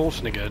Arnold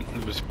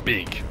Schwarzenegger was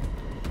big.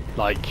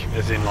 Like,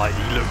 as in, like,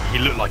 he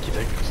looked like he'd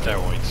taken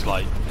steroids.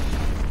 Like,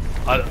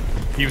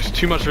 he was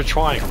too much of a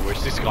triangle,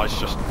 whereas this guy's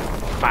just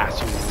fat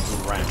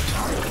all around.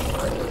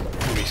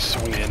 And he's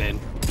swinging in.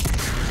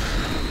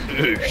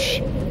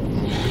 Oosh.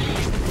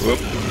 Whoop.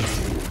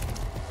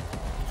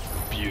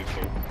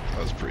 Beautiful.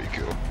 That was pretty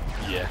cool.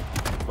 Yeah.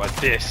 Right,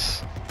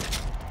 this.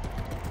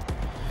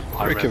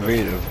 Very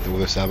convenient of all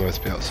this ammo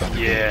to be outside the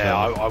game. Yeah,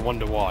 I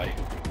wonder why.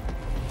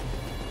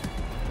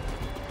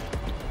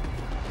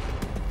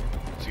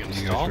 Is he going to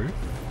Can you go start? through?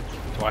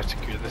 Do I have to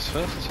get this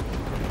first?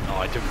 No,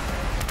 I don't.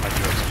 I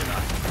do have to get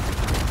that.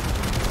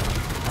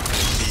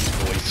 These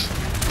boys.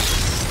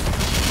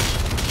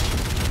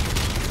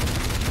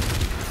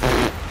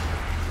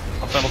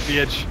 I fell off the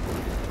edge.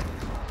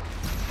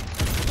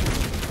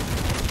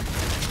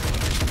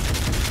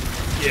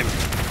 Get him.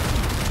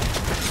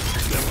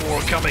 There are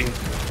more coming.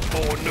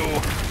 Oh no.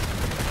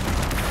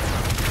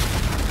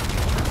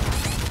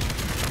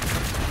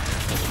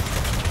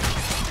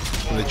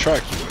 And they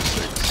track you, those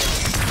things.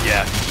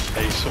 Yeah,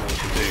 they sort of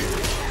do.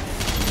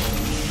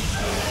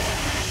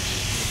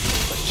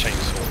 Let's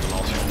chainsaw the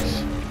last ones.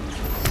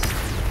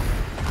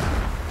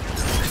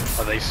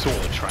 Oh, they sort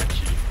of track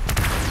you.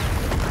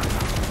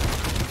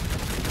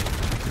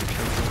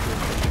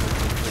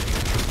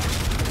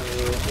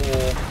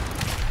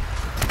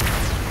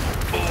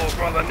 Oh,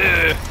 brother,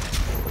 no!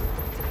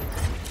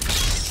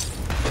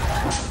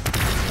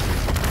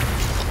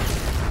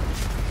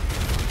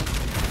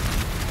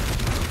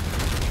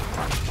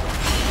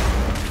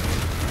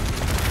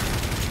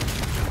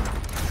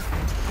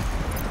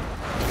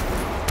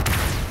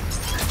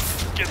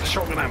 Get the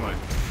shotgun ammo.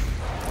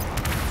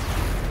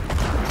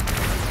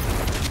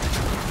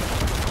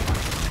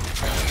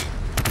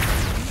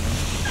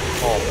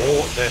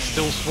 Oh, they're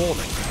still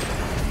swarming.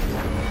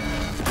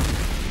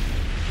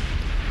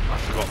 I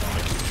forgot that I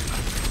can do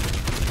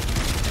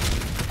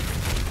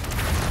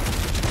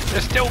that.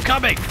 They're still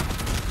coming!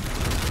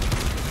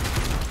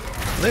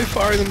 Are they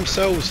firing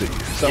themselves at you?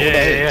 Is that what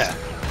that is? Yeah.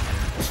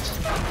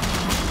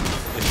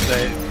 It's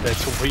they're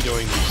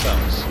torpedoing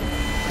themselves.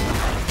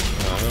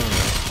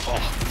 Oh.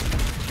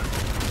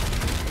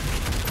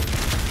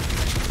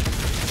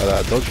 Oh,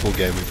 that dodgeball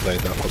game we played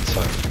that one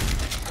time.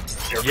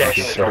 You're Yes,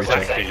 pushing the sorry, door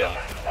exactly back.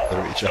 that.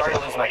 They're at each Sorry to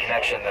other. lose my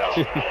connection, though.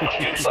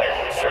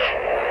 Doomslayer, sir.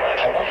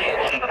 I won't be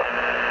able to...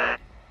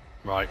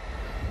 Right,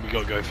 we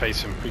gotta go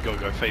face him. We gotta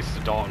go face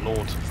the Dark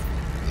Lord.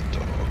 The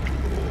Dark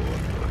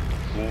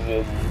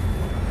Lord.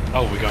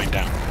 Oh, we're going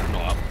down,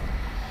 not up.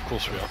 Of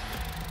course we are.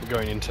 We're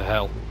going into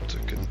hell. To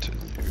continue.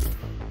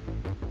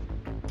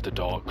 The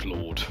Dark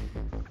Lord.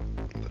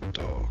 The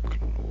Dark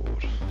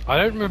Lord. I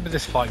don't remember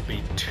this fight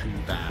being too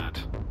bad.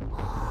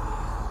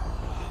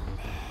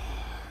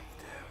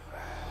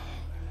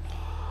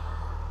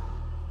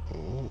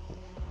 Oh.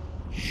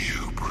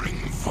 You bring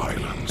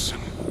violence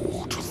and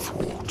war to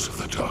thwarts of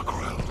the Dark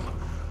Realm.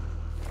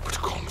 But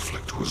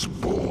conflict was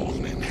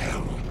born in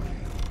hell.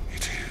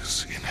 It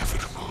is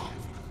inevitable.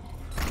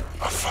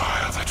 A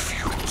fire that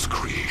fuels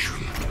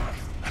creation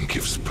and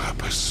gives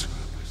purpose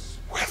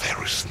where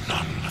there is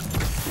none.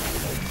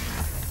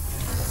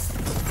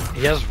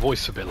 He has a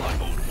voice a bit like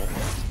Voldemort.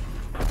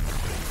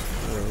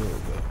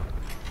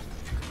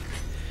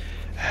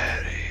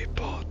 Harry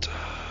Potter.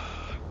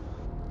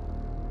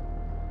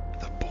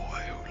 The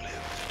boy who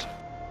lived.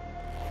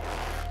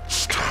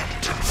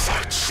 Stand and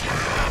fight,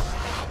 Slayer.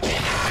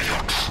 Honor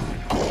your true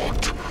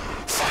god.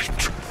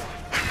 Fight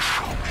and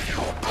show me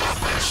your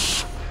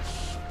purpose.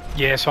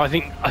 Yeah, so I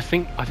think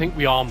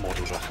we are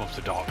modelled off of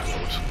the Dark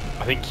Lord.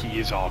 I think he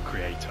is our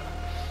creator.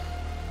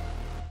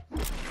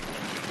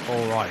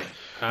 All right.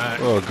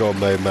 Oh, God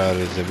made man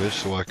in his image,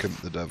 so why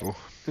couldn't the devil?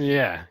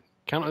 Yeah.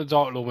 Counter the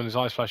Dark Lord when his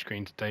eyes flash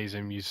green to daze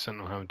him. Use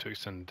Sentinel Helmet to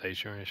extend the daze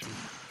duration.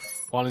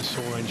 While in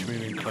sword range,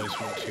 moving close,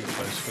 not too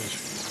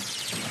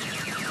close.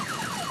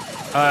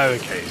 Oh,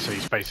 okay, so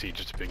he's basically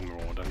just a big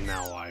marauder.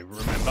 Now I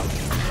remember.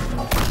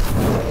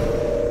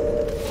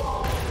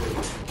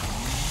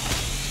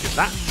 Get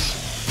that.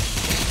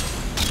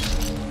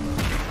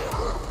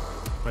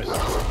 Where's the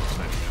sword?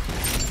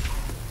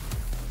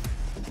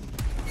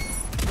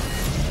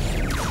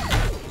 There we go.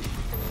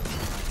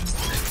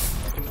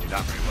 Didn't do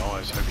that very well. I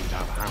was hoping to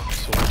have a hammer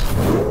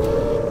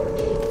sword.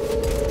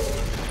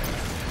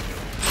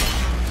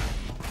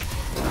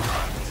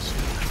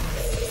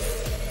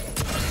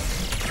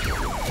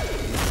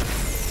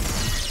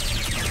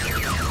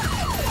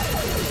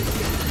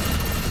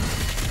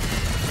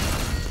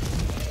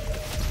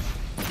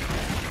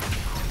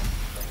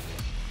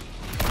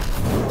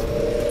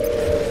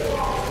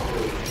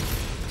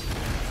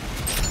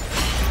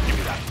 Give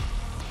me that.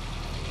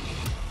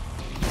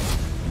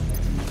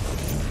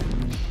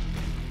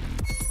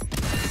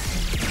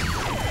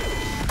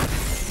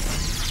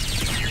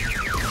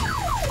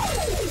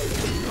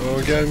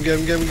 Get him, get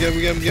him, get him, get him,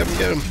 get him, get him,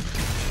 get him.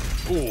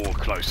 Oh,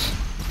 close.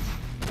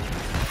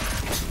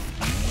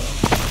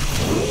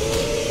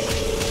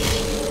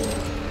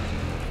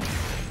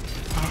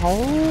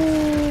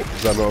 Oh.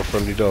 Is that not a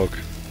friendly dog?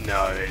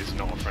 No, it is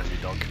not a friendly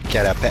dog.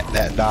 Get a pet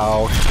that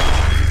dog.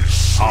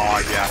 Oh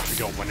yeah, I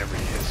forgot whenever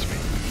he hits me.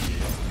 He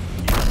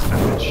does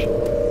damage.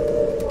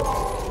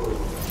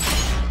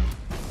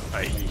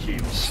 He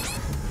heals.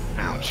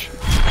 Ouch.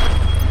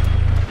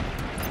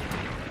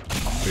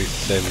 He's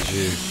the same as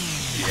you.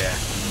 Yeah.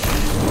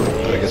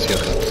 I guess he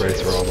has that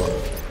greater armor.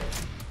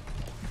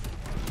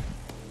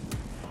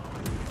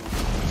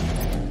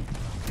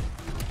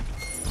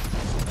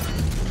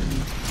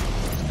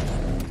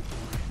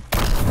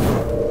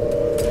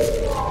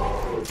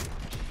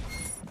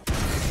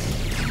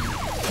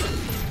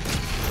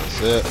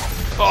 That's it. That's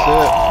it.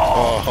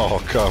 Oh,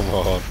 come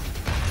on.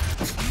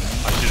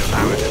 I should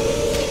have hammered him.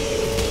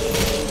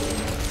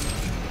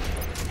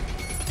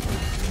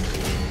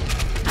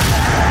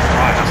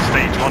 Right, that's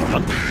stage 1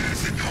 done.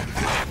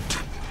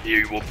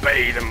 You will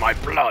bathe in my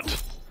blood.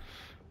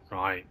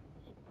 Right.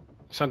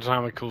 Sentinel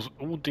hammer kills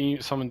all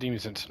summon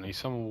demons instantly.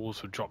 Summon will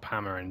also drop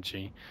hammer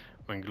energy.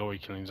 When glory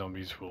killing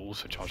zombies will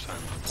also charge hammer.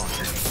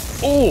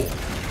 Oh!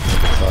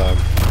 I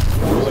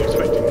wasn't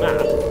expecting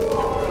that.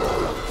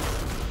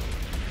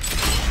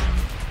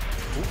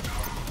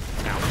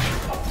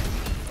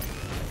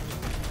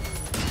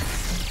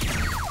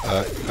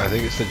 I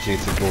think it's said you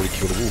need to glory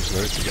kill the wolves,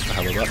 no, to get the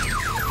hammer back.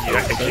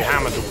 Yeah, if you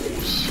hammer the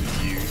wolves,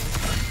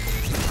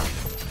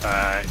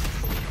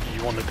 you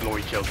want to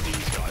glory kill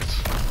these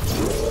guys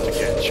to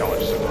get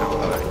charges of hammer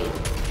back.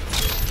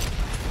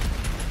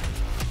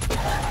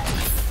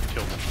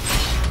 Kill them.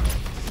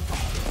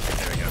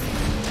 There we go.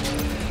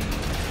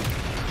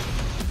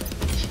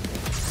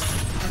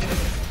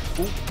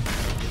 Ooh.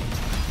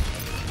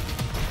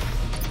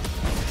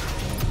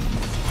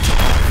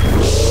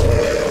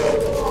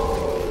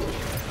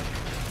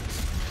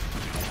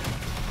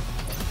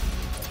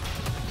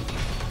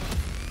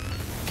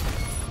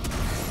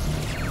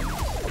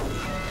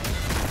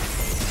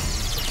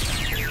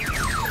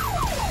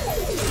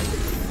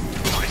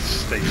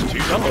 Stage 2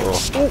 done.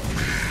 Oh.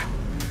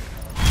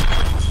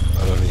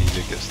 I don't think he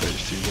did get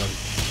stage 2 done.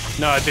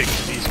 No, I did,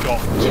 because he's got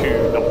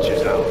 2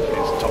 notches out of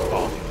his top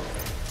bar.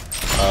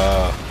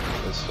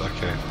 That's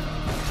okay.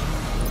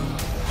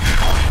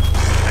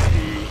 And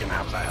he can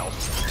have that health.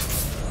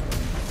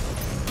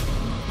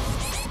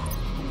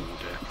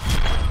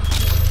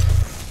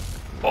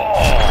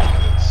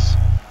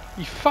 Oh!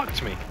 He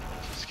fucked me.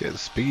 It's getting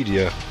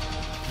speedier.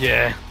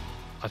 Yeah.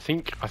 I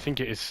think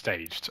it is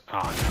staged.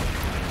 Ah, no.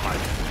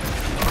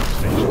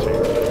 Stage 2.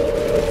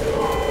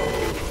 Right.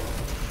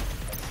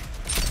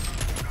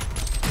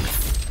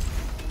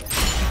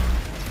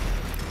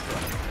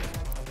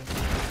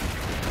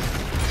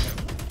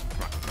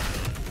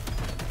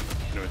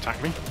 Gonna attack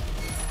me?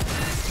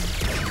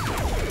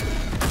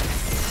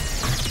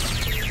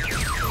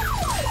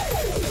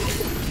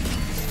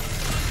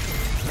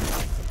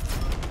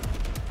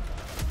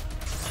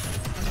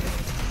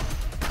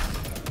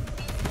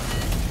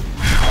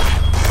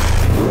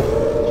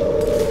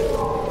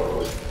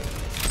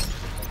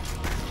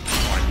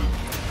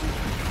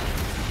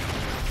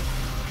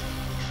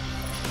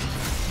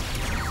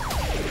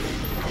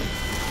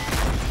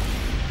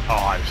 Oh,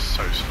 I was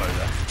so slow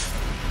there.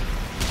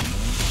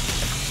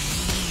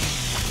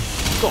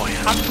 God,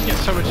 how did you get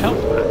so much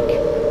health back?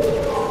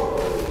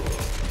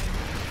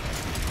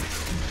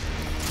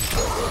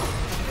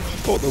 I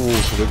thought the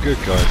wolves were the good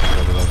guys in the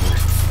other level.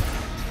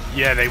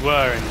 Yeah, they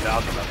were in the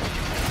other level.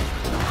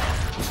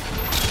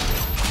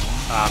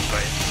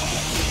 But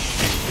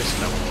in this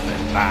level,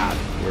 they're bad.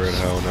 We're in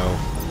hell now.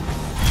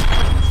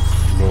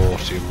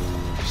 Naughty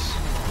wolves.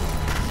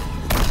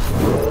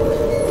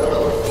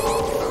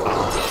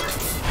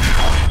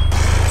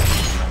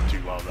 Do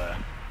well there.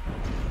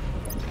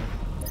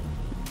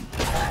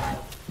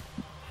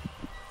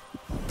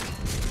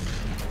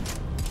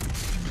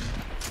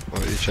 Why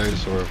don't you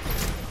chainsaw him?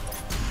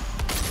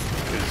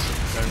 Because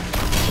don't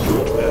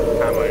the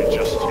ammo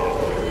just yet.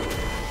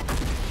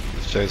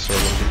 This chainsaw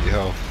will get you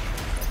health.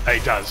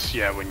 It does,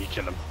 yeah, when you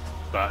kill them.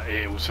 But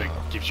it also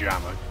gives you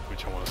ammo,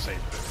 which I want to save a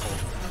bit for.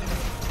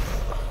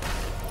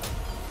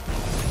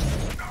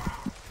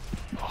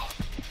 Oh,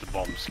 the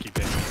bombs keep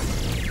hitting me.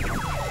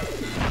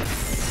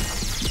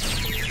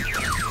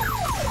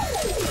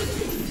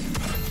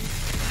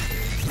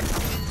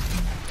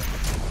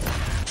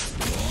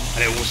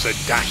 And it also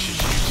dashes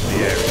you to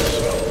the area as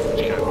well,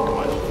 which can be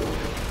quite helpful.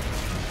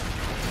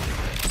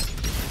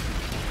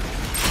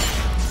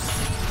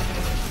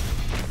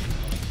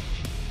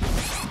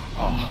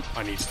 Oh,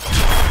 I need to... I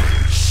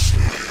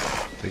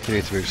think you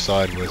need to move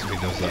sideways when he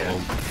does that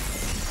one.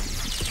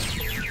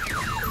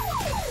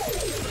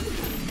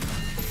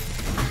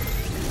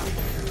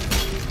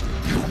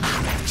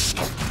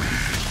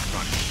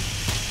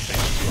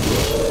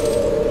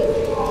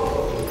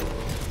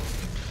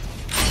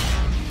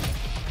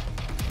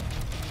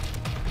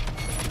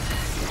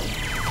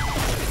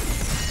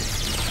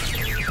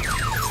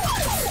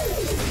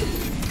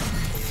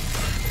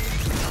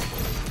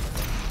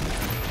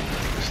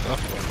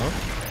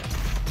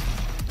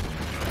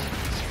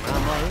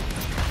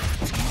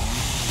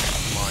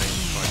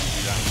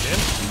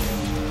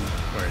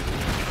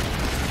 reason.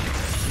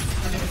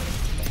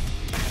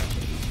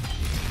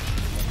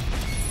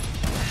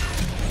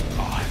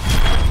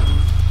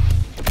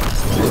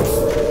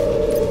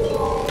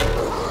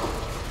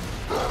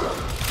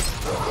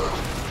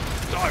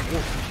 Die,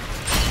 wolf!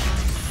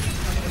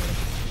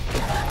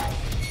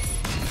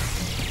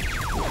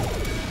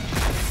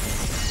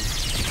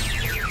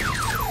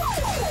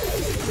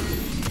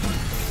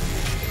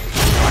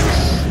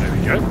 Nice. There we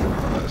go.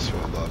 Nice,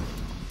 well done.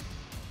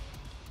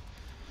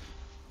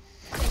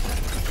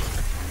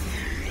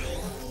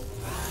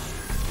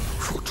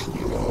 For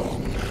too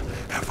long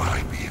have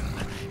I been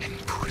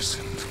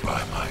imprisoned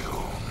by my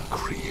own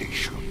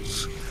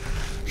creations.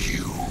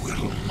 You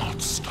will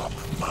not stop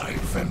my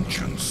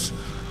vengeance,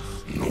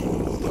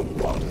 nor the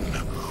one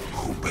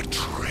who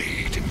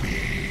betrayed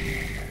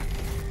me.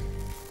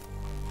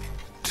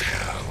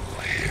 Tell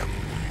him.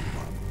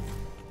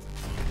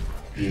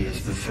 He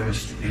is the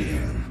first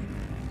being,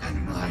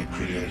 and my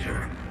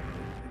creator.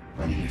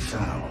 When he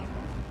fell,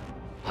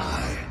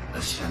 I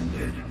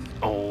ascended.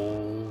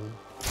 Oh.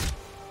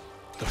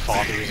 The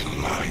father is They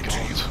my lied to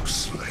god. you,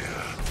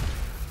 Slayer.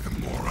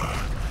 Amora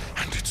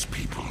and its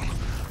people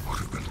would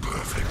have been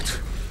perfect,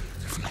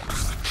 if not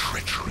for the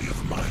treachery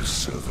of my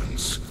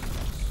servants.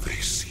 They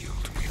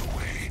sealed me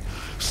away,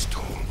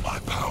 stole my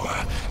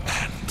power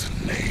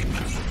and name.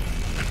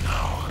 And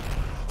now,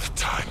 the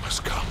time has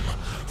come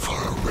for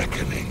a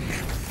reckoning.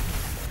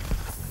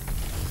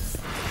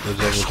 The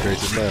devil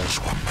created there. Things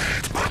were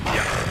made by my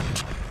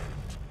hand.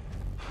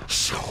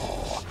 So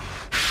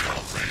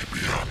shall they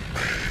be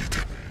unmade,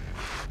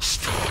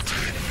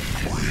 starting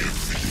with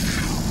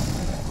you.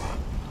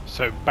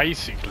 So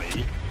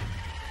basically,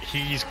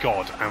 he's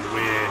God and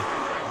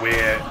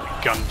we're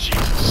Gun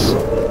Jesus.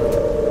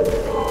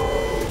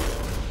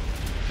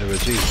 Yeah, but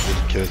Jesus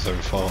didn't kill his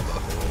own father.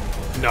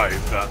 No,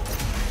 but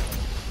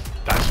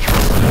that's true.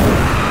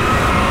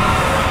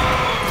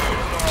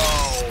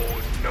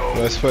 Oh no!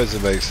 Well, I suppose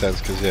it makes sense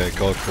because, yeah,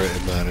 God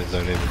created man in his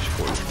own image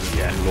according to the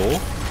Yeah. law.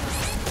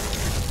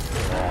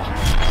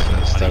 So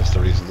it stands to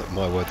reason that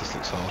my word, this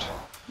looks hard.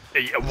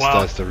 Yeah, It well,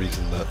 stands to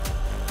reason that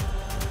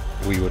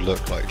we would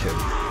look like him.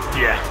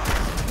 yeah.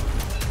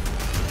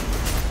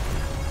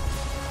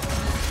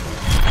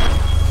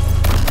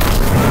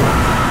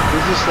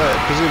 It's just like,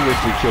 presumably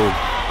if we killed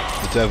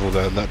the devil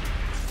then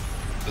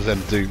then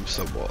dooms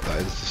somewhat, that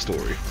is the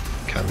story,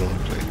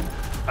 canonically.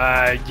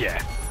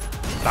 Yeah.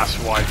 That's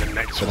why the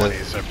next But one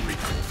then- is a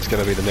prequel. It's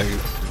gonna be the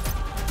negative.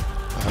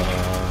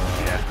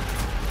 Yeah.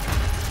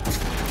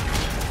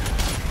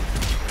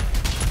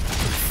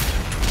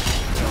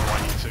 So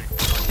I need to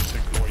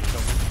glory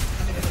kill them.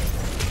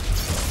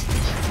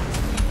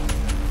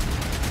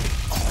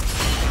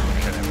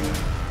 Okay, there we go.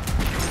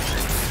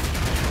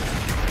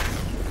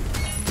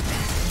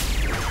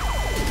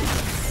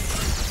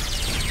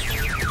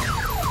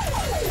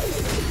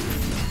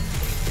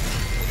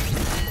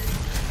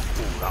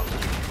 Ooh, that was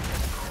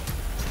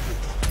good.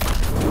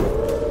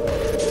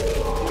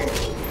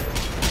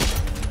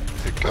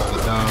 Pick up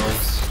the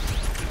dogs.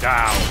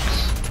 Dogs.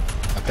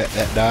 I bet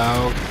that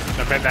dog.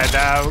 I bet that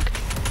dog.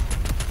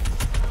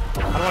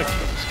 How do I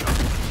kill this guy? I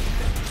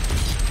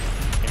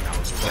think that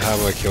was The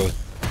hammer killed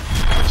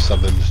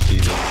summons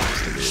demons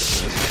to me. It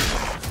says.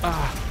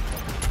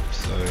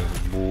 So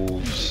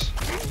wolves,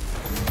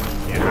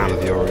 yeah. three of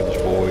the orange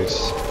boys,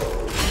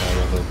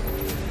 hammer them.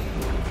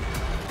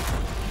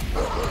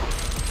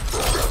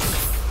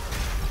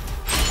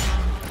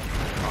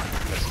 Right,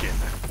 let's get in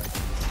there.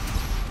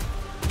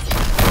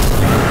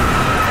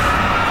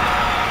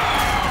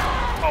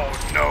 Oh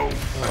no!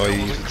 Oh,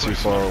 you used it too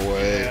far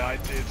away. Yeah, I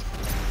did.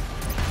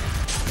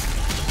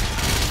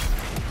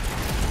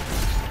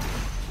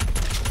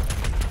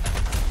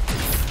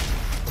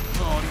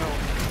 Oh no!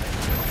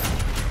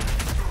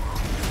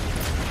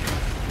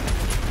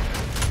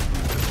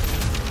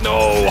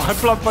 No! I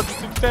blood bunted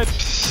him dead!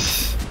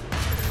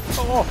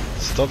 Oh!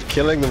 Stop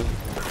killing them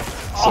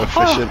so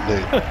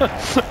efficiently.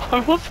 I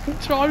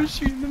wasn't trying, I was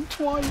shooting them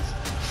twice!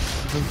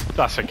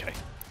 That's okay.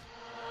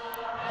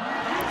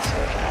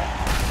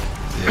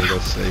 Yeah, you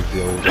gotta save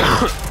the old one.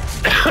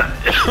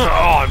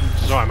 Oh, I'm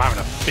sorry, I'm having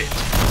a fit.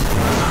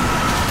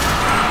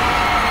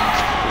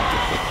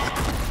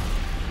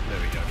 There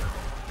we go.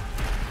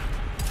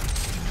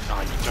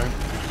 Ah, you don't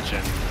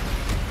regen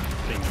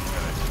thing,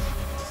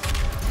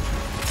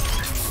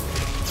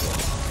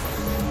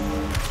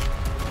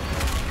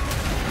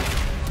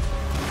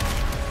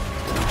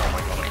 oh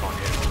my god, I can't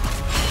hit him.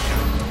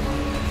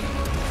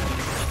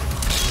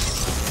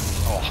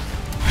 Oh.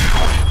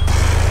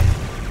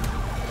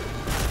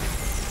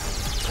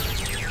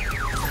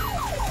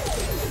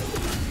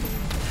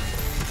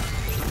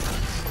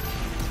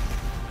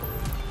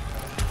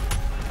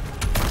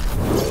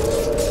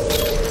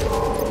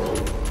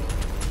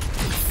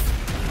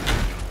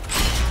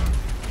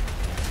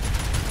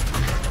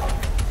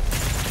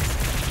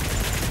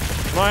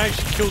 Can I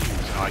actually kill you?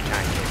 Oh, I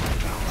can kill them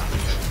now. That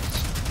makes sense.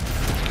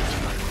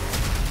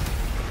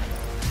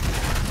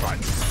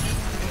 Right.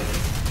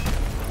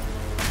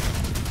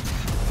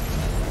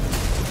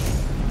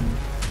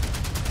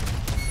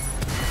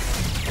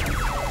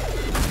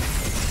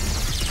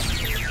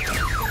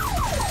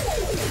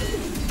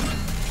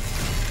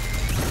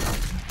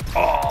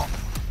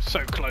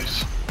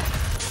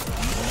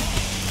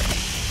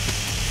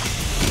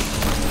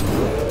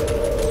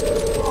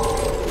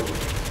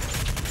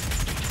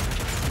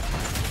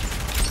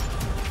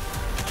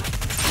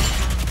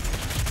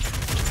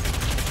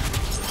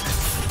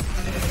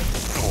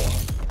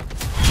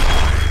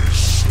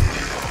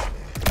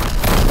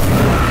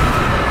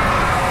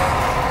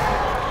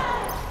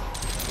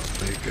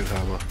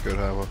 Good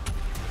hammer.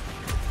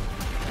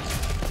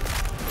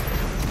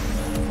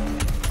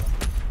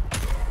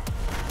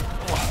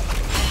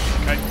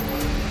 Okay.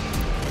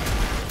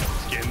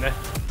 Let's get in there.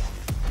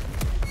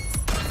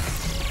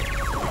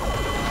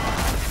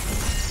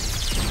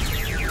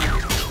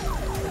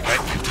 Okay.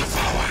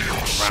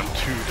 Round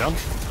 2 done.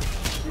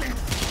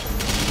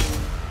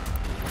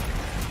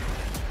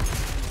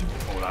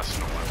 Oh, that's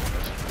not what I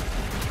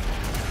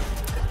wanted.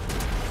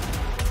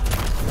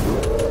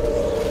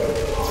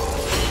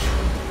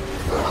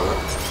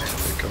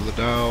 Here come the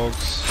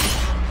dogs.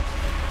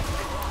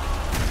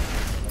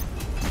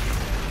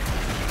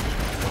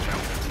 Watch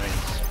out for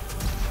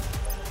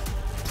grenades.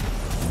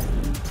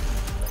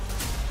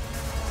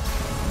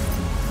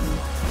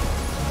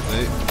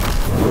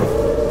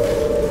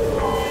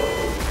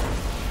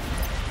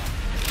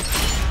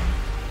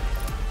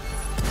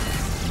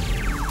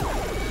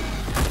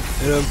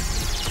 Hit him.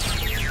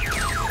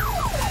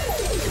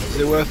 Is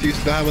it worth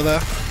using the hammer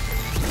there?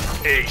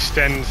 It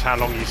extends how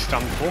long he's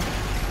stunned for.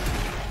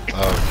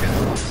 Oh, okay.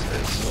 That's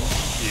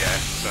it. Yeah,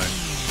 so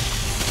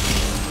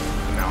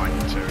now I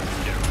need to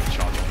get him to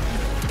charge on.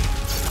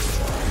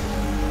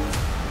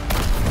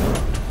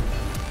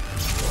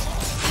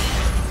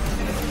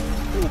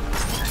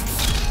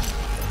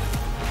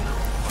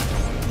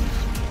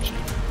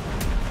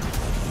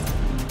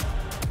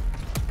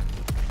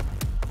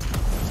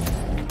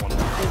 Come on.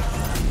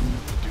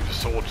 Do the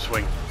sword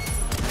swing.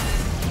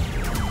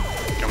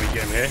 Can we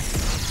get him here?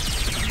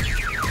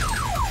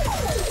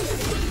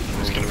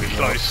 It's gonna be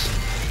close.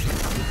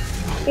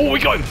 Oh, we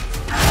got him!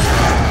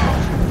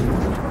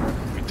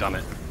 We've done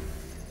it.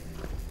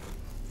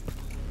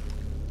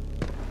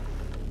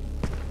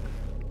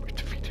 We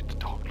defeated the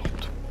Dark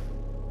Lord.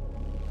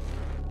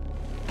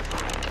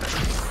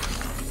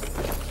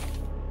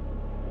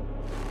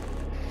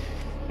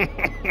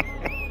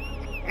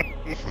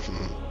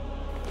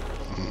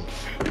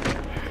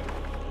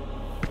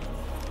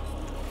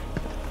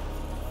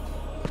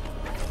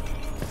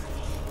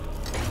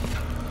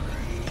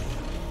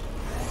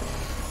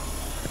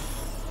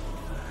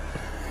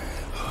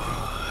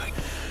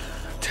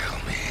 Tell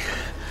me,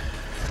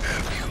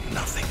 have you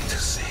nothing to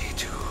say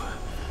to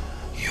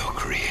your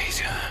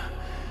creator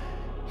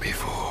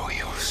before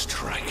you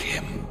strike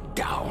him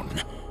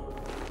down?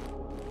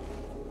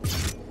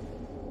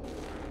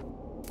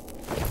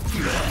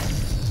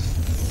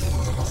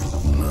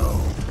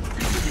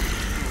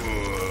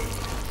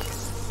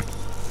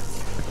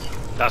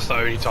 That's the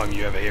only time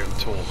you ever hear him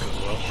talk as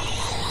well.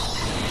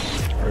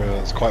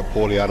 Yeah, it's quite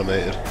poorly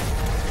animated.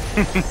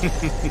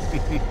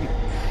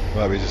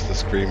 Might be just the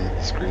screen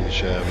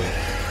share,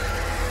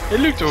 but It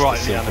looked alright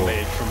simple.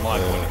 animated from my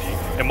point of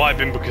view. It might have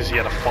been because he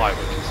had a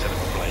firework instead of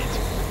a blade.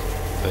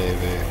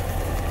 maybe.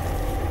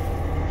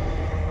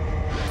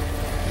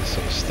 This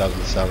sort of stabbed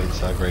the sound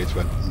inside grades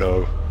went,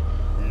 no.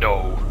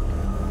 No.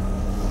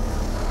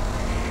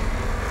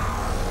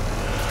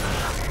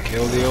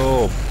 Kill the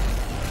orb.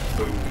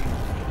 Boom.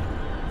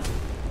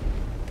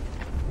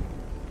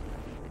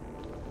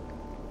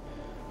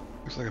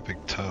 Looks like a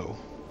big toe.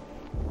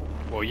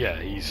 Well, yeah,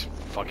 he's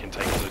fucking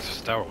taking loads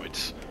of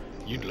steroids.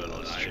 You'd learn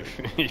on that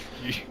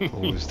if you...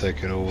 Always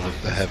taking all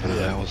of the heaven and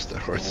Yeah. hell All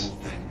steroids.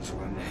 things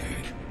were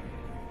made.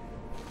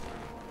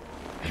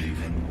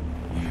 Even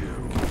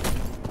you.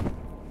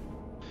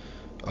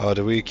 Oh,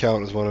 do we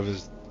count as one of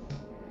his...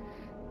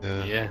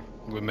 Yeah. Yeah,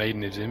 we're made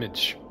in his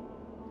image.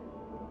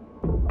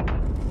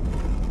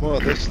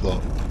 What are this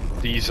lot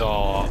These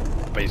are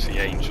basically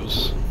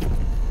angels.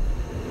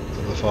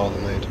 that the father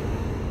made?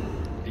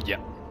 Yeah.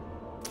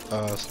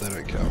 So they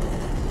don't count.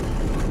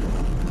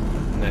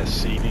 And they're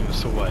sealing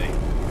us away.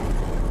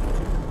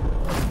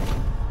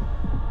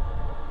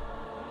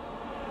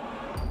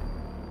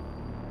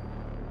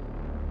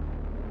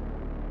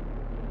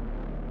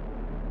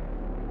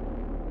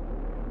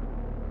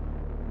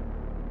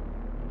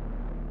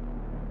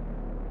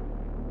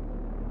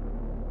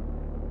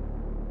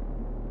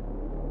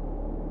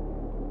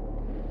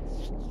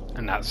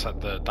 And that's at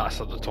the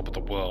top of the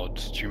world.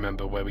 Do you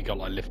remember where we got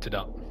like lifted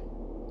up?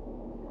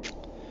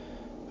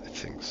 I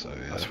think so,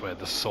 yeah. That's where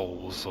the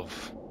souls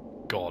of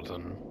God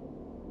and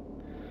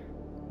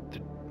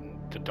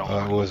the Dark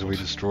Oh, it was, Lord- we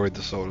destroyed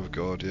the soul of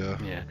God, yeah.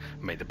 Yeah,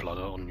 may the blood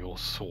on your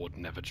sword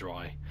never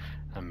dry,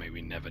 and may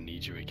we never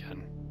need you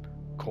again.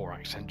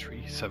 Korak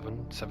Entry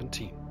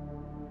 717.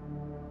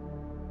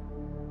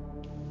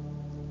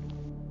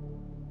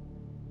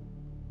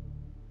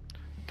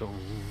 Dum.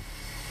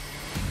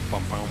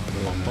 Bum, bum,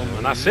 bum, bum,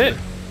 and that's it.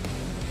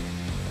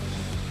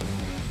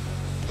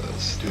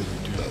 That's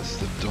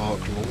the Dark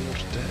Lord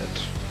dead.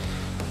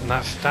 And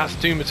that's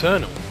Doom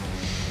Eternal.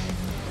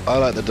 I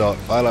like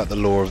the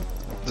lore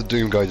of the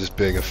Doom guy just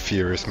being a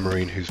furious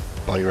marine whose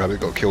bunny rabbit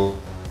got killed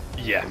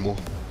Yeah, more.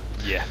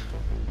 yeah.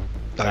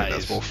 I That think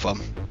that's is- more fun.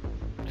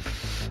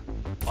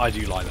 I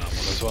do like that one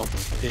as well.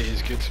 It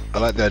is good. I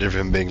like the idea of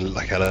him being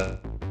like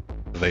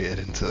elevated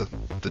into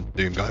the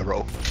Doom guy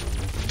role.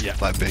 Yeah.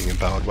 Like being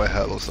empowered by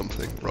hell or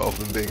something, rather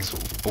than being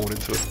sort of born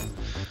into it.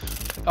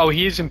 Oh,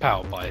 he is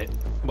empowered by it.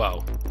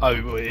 Well,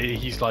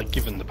 he's like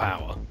given the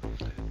power.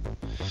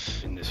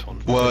 this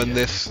one. Well, Oh, in yeah.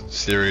 this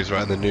series,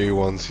 right, in the new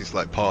ones, he's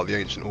like part of the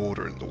Ancient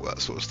Order and all that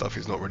sort of stuff.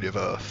 He's not really of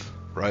Earth,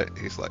 right?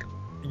 He's like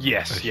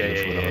Yes, yeah. He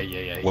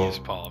is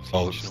part of the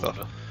world Ancient stuff.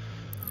 Order.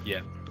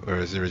 Yeah.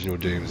 Whereas the original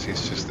Dooms,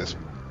 he's just this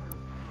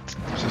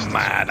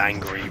Mad,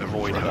 angry,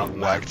 roided up,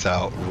 whacked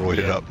out,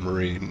 roided Yeah. up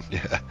Marine. Yeah.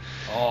 He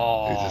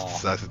just Oh,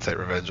 decides to take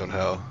revenge on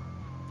Hell.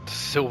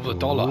 silver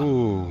dollar.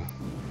 Ooh.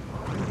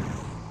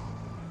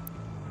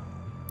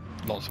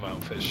 Lots of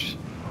outfits.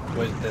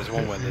 There's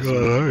one where there's, Got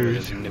those.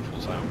 there's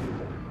nipples out.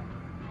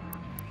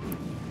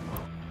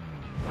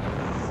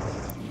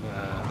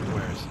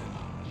 Where is it?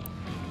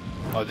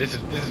 Oh, this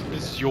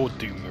is your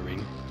Doom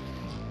Marine.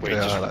 Where he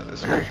Yeah, just I like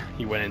this one.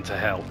 he went into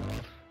hell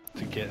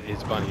to get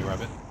his bunny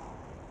rabbit.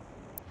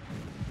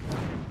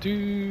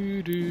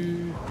 Doo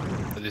doo.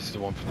 Oh, this is the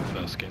one from the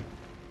first game.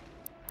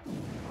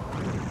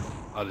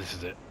 Oh, this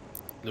is it.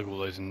 Look at all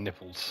those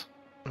nipples.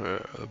 The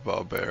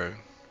Barbarian.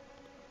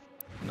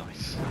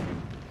 Nice.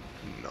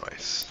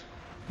 Nice.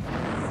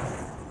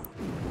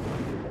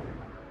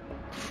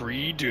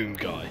 Free Doom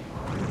guy.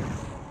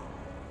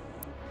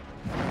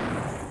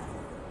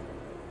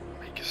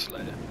 Make a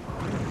Slayer.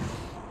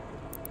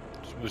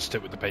 We'll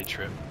stick with the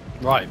Patriot.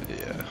 Right.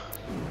 Yeah.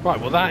 Right.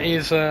 Well, that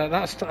is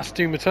that's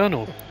Doom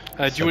Eternal. Do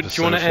you want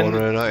to end?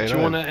 Do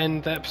you want to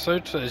end the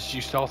episode as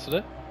you started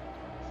it?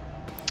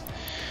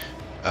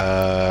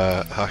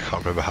 I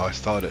can't remember how I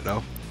started it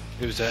now.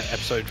 It was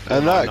episode 499.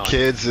 And that,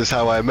 kids, is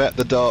how I met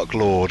the Dark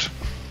Lord.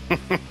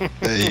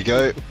 There you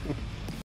go.